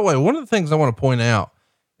 And by the way, one of the things I want to point out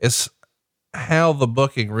is how the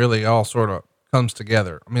booking really all sort of comes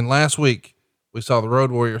together. I mean, last week we saw the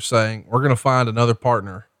Road Warriors saying, we're going to find another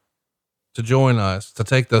partner to join us to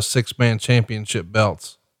take those 6-man championship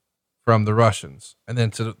belts from the Russians. And then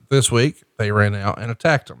to this week, they ran out and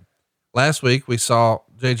attacked them. Last week, we saw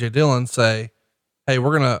JJ Dillon say, hey,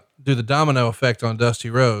 we're going to do the domino effect on Dusty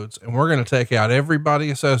Rhodes, and we're going to take out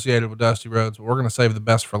everybody associated with Dusty Rhodes, but we're going to save the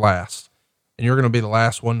best for last. And you're going to be the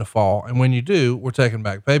last one to fall. And when you do, we're taking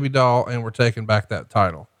back Baby Doll and we're taking back that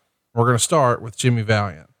title. We're going to start with Jimmy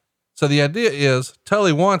Valiant. So the idea is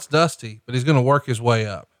Tully wants Dusty, but he's going to work his way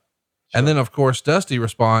up. Sure. And then of course, Dusty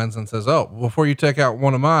responds and says, oh, before you take out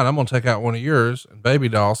one of mine, I'm going to take out one of yours. And Baby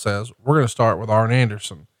Doll says, we're going to start with Arn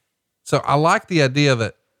Anderson. So I like the idea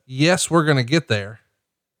that yes, we're going to get there,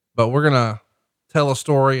 but we're going to tell a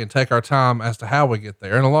story and take our time as to how we get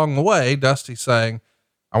there. And along the way, Dusty's saying,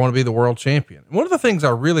 I want to be the world champion. And one of the things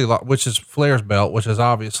I really like, which is Flair's belt, which is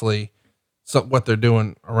obviously what they're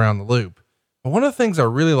doing around the loop. But one of the things I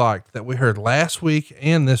really liked that we heard last week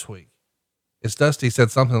and this week is Dusty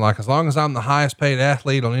said something like, as long as I'm the highest paid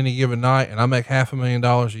athlete on any given night and I make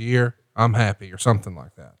 $500,000 a year, I'm happy, or something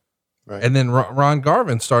like that. Right. And then Ron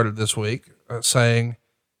Garvin started this week saying,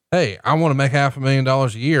 hey, I want to make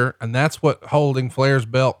 $500,000 a year. And that's what holding Flair's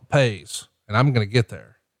belt pays. And I'm going to get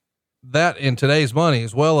there. That in today's money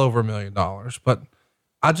is well over $1 million. But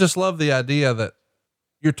I just love the idea that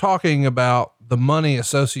you're talking about the money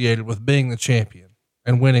associated with being the champion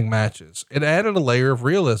and winning matches. It added a layer of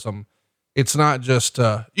realism. It's not just,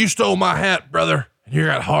 you stole my hat, brother, and you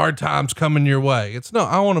got hard times coming your way. It's no,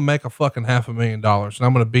 I want to make a fucking $500,000 and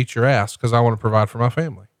I'm going to beat your ass because I want to provide for my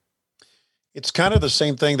family. It's kind of the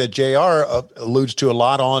same thing that JR alludes to a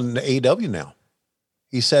lot on AEW now.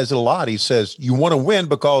 He says it a lot. He says, you want to win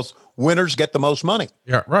because winners get the most money.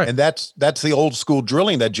 Yeah. Right. And that's the old school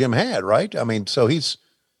drilling that Jim had. Right. I mean, so he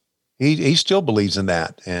still believes in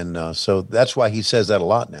that. And, so that's why he says that a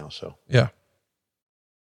lot now. So, yeah.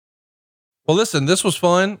 Well, listen, this was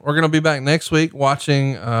fun. We're going to be back next week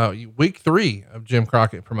watching, week 3 of Jim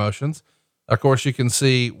Crockett Promotions. Of course, you can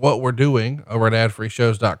see what we're doing over at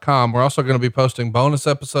adfreeshows.com. We're also going to be posting bonus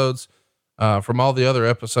episodes, from all the other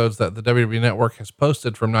episodes that the WWE Network has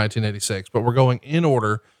posted from 1986, but we're going in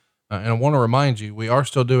order. And I want to remind you, we are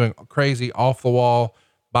still doing crazy off the wall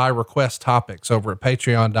by request topics over at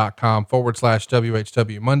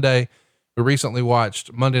patreon.com/WHW Monday. We recently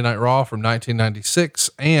watched Monday Night Raw from 1996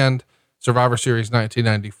 and Survivor Series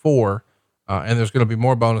 1994. And there's going to be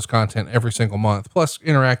more bonus content every single month, plus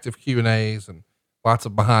interactive Q&As and lots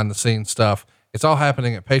of behind the scenes stuff. It's all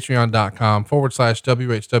happening at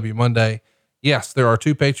patreon.com/WHW Monday. Yes, there are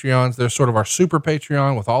 2 Patreons. There's sort of our super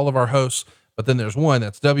Patreon with all of our hosts, but then there's one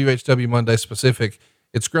that's WHW Monday specific.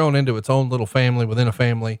 It's grown into its own little family within a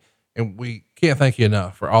family, and we can't thank you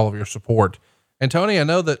enough for all of your support. And Tony, I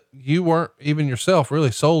know that you weren't even yourself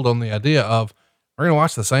really sold on the idea of we're going to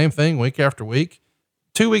watch the same thing week after week.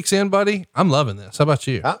 2 weeks in, buddy, I'm loving this. How about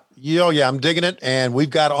you? Yeah, I'm digging it. And we've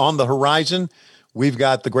got on the horizon, we've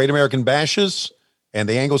got the Great American Bashes and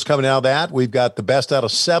the angles coming out of that. We've got the best out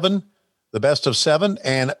of 7, the best of 7.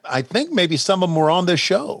 And I think maybe some of them were on this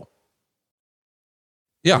show.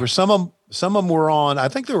 Yeah. There were some of them were on, I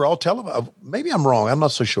think they were all televised. Maybe I'm wrong. I'm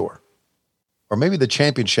not so sure. Or maybe the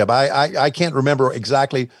championship. I can't remember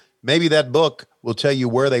exactly. Maybe that book will tell you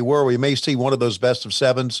where they were. We may see one of those best of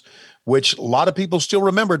 7s, which a lot of people still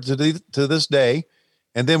remember to this day.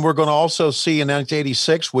 And then we're going to also see in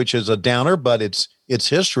 1986, which is a downer, but it's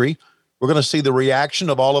history. We're going to see the reaction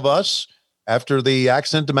of all of us after the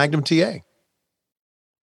accident to Magnum TA.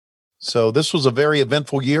 So this was a very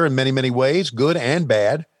eventful year in many, many ways, good and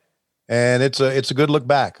bad. And it's a good look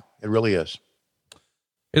back. It really is.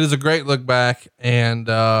 It is a great look back. And,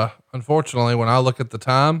 unfortunately, when I look at the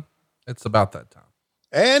time, it's about that time.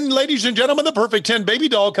 And ladies and gentlemen, the Perfect 10 baby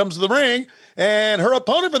doll comes to the ring, and her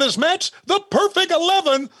opponent for this match, the Perfect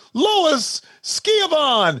 11, Lois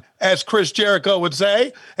Skiavon, as Chris Jericho would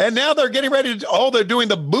say. And now they're getting ready to, they're doing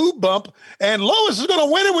the boob bump, and Lois is going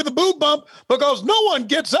to win it with the boob bump because no one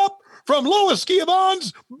gets up from Lois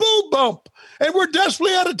Skiavon's boob bump. And we're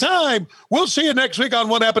desperately out of time. We'll see you next week on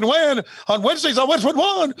What Happened When, on Wednesdays on Westwood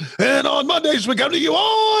One, and on Mondays we come to you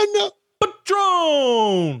on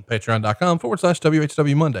Patreon,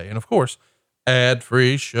 patreon.com/WHW Monday. And of course,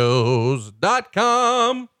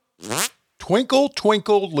 adfreeshows.com. Twinkle,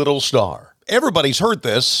 twinkle, little star. Everybody's heard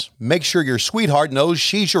this. Make sure your sweetheart knows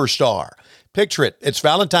she's your star. Picture it. It's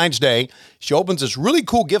Valentine's Day. She opens this really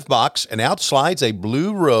cool gift box, and out slides a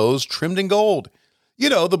blue rose trimmed in gold. You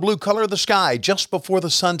know, the blue color of the sky just before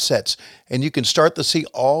the sun sets, and you can start to see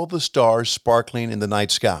all the stars sparkling in the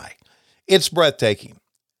night sky. It's breathtaking.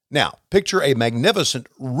 Now, picture a magnificent,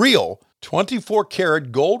 real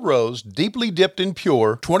 24-karat gold rose, deeply dipped in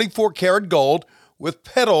pure 24-karat gold with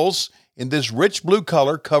petals in this rich blue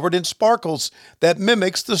color covered in sparkles that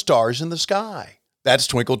mimics the stars in the sky. That's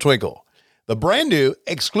Twinkle Twinkle. The brand new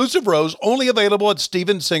exclusive rose only available at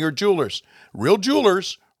Steven Singer Jewelers. Real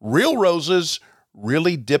jewelers, real roses,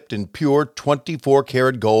 really dipped in pure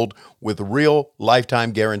 24-karat gold with real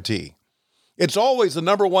lifetime guarantee. It's always the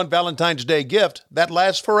 #1 Valentine's Day gift that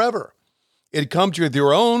lasts forever. It comes with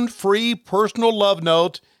your own free personal love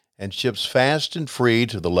note and ships fast and free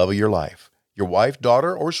to the love of your life, your wife,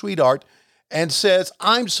 daughter, or sweetheart, and says,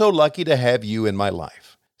 I'm so lucky to have you in my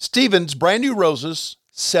life. Steven's brand new roses,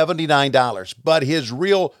 $79, but his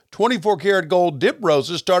real 24-karat gold dip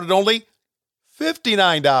roses start at only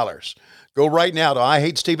 $59. Go right now to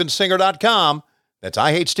IHateStevenSinger.com. That's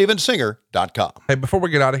IHateStevenSinger.com. Hey, before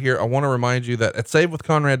we get out of here, I want to remind you that at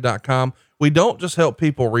SaveWithConrad.com, we don't just help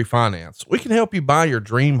people refinance. We can help you buy your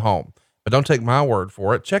dream home, but don't take my word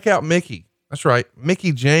for it. Check out Mickey. That's right.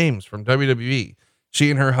 Mickey James from WWE.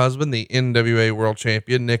 She and her husband, the NWA world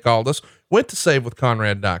champion, Nick Aldis, went to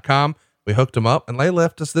SaveWithConrad.com. We hooked them up and they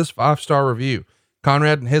left us this 5-star review.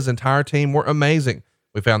 Conrad and his entire team were amazing.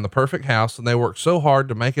 We found the perfect house and they worked so hard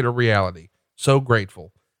to make it a reality. So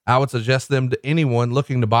grateful. I would suggest them to anyone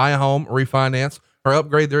looking to buy a home, refinance, or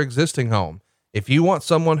upgrade their existing home. If you want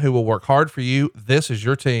someone who will work hard for you, this is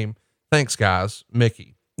your team. Thanks, guys.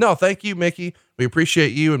 Mickey. No, thank you, Mickey. We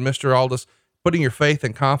appreciate you and Mr. Aldis putting your faith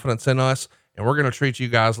and confidence in us. And we're going to treat you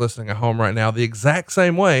guys listening at home right now the exact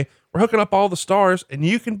same way. We're hooking up all the stars and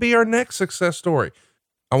you can be our next success story.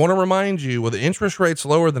 I want to remind you, with the interest rates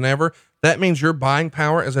lower than ever, that means your buying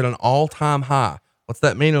power is at an all-time high. What's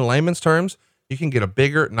that mean in layman's terms? You can get a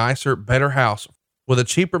bigger, nicer, better house with a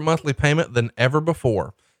cheaper monthly payment than ever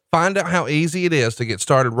before. Find out how easy it is to get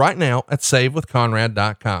started right now at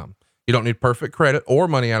SaveWithConrad.com. You don't need perfect credit or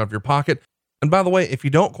money out of your pocket. And by the way, if you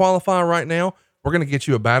don't qualify right now, we're going to get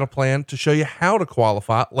you a battle plan to show you how to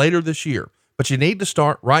qualify later this year. But you need to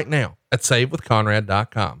start right now at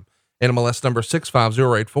SaveWithConrad.com. NMLS number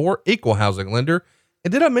 65084, equal housing lender.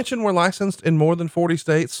 And did I mention we're licensed in more than 40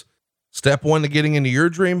 states? Step 1 to getting into your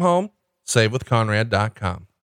dream home, SaveWithConrad.com.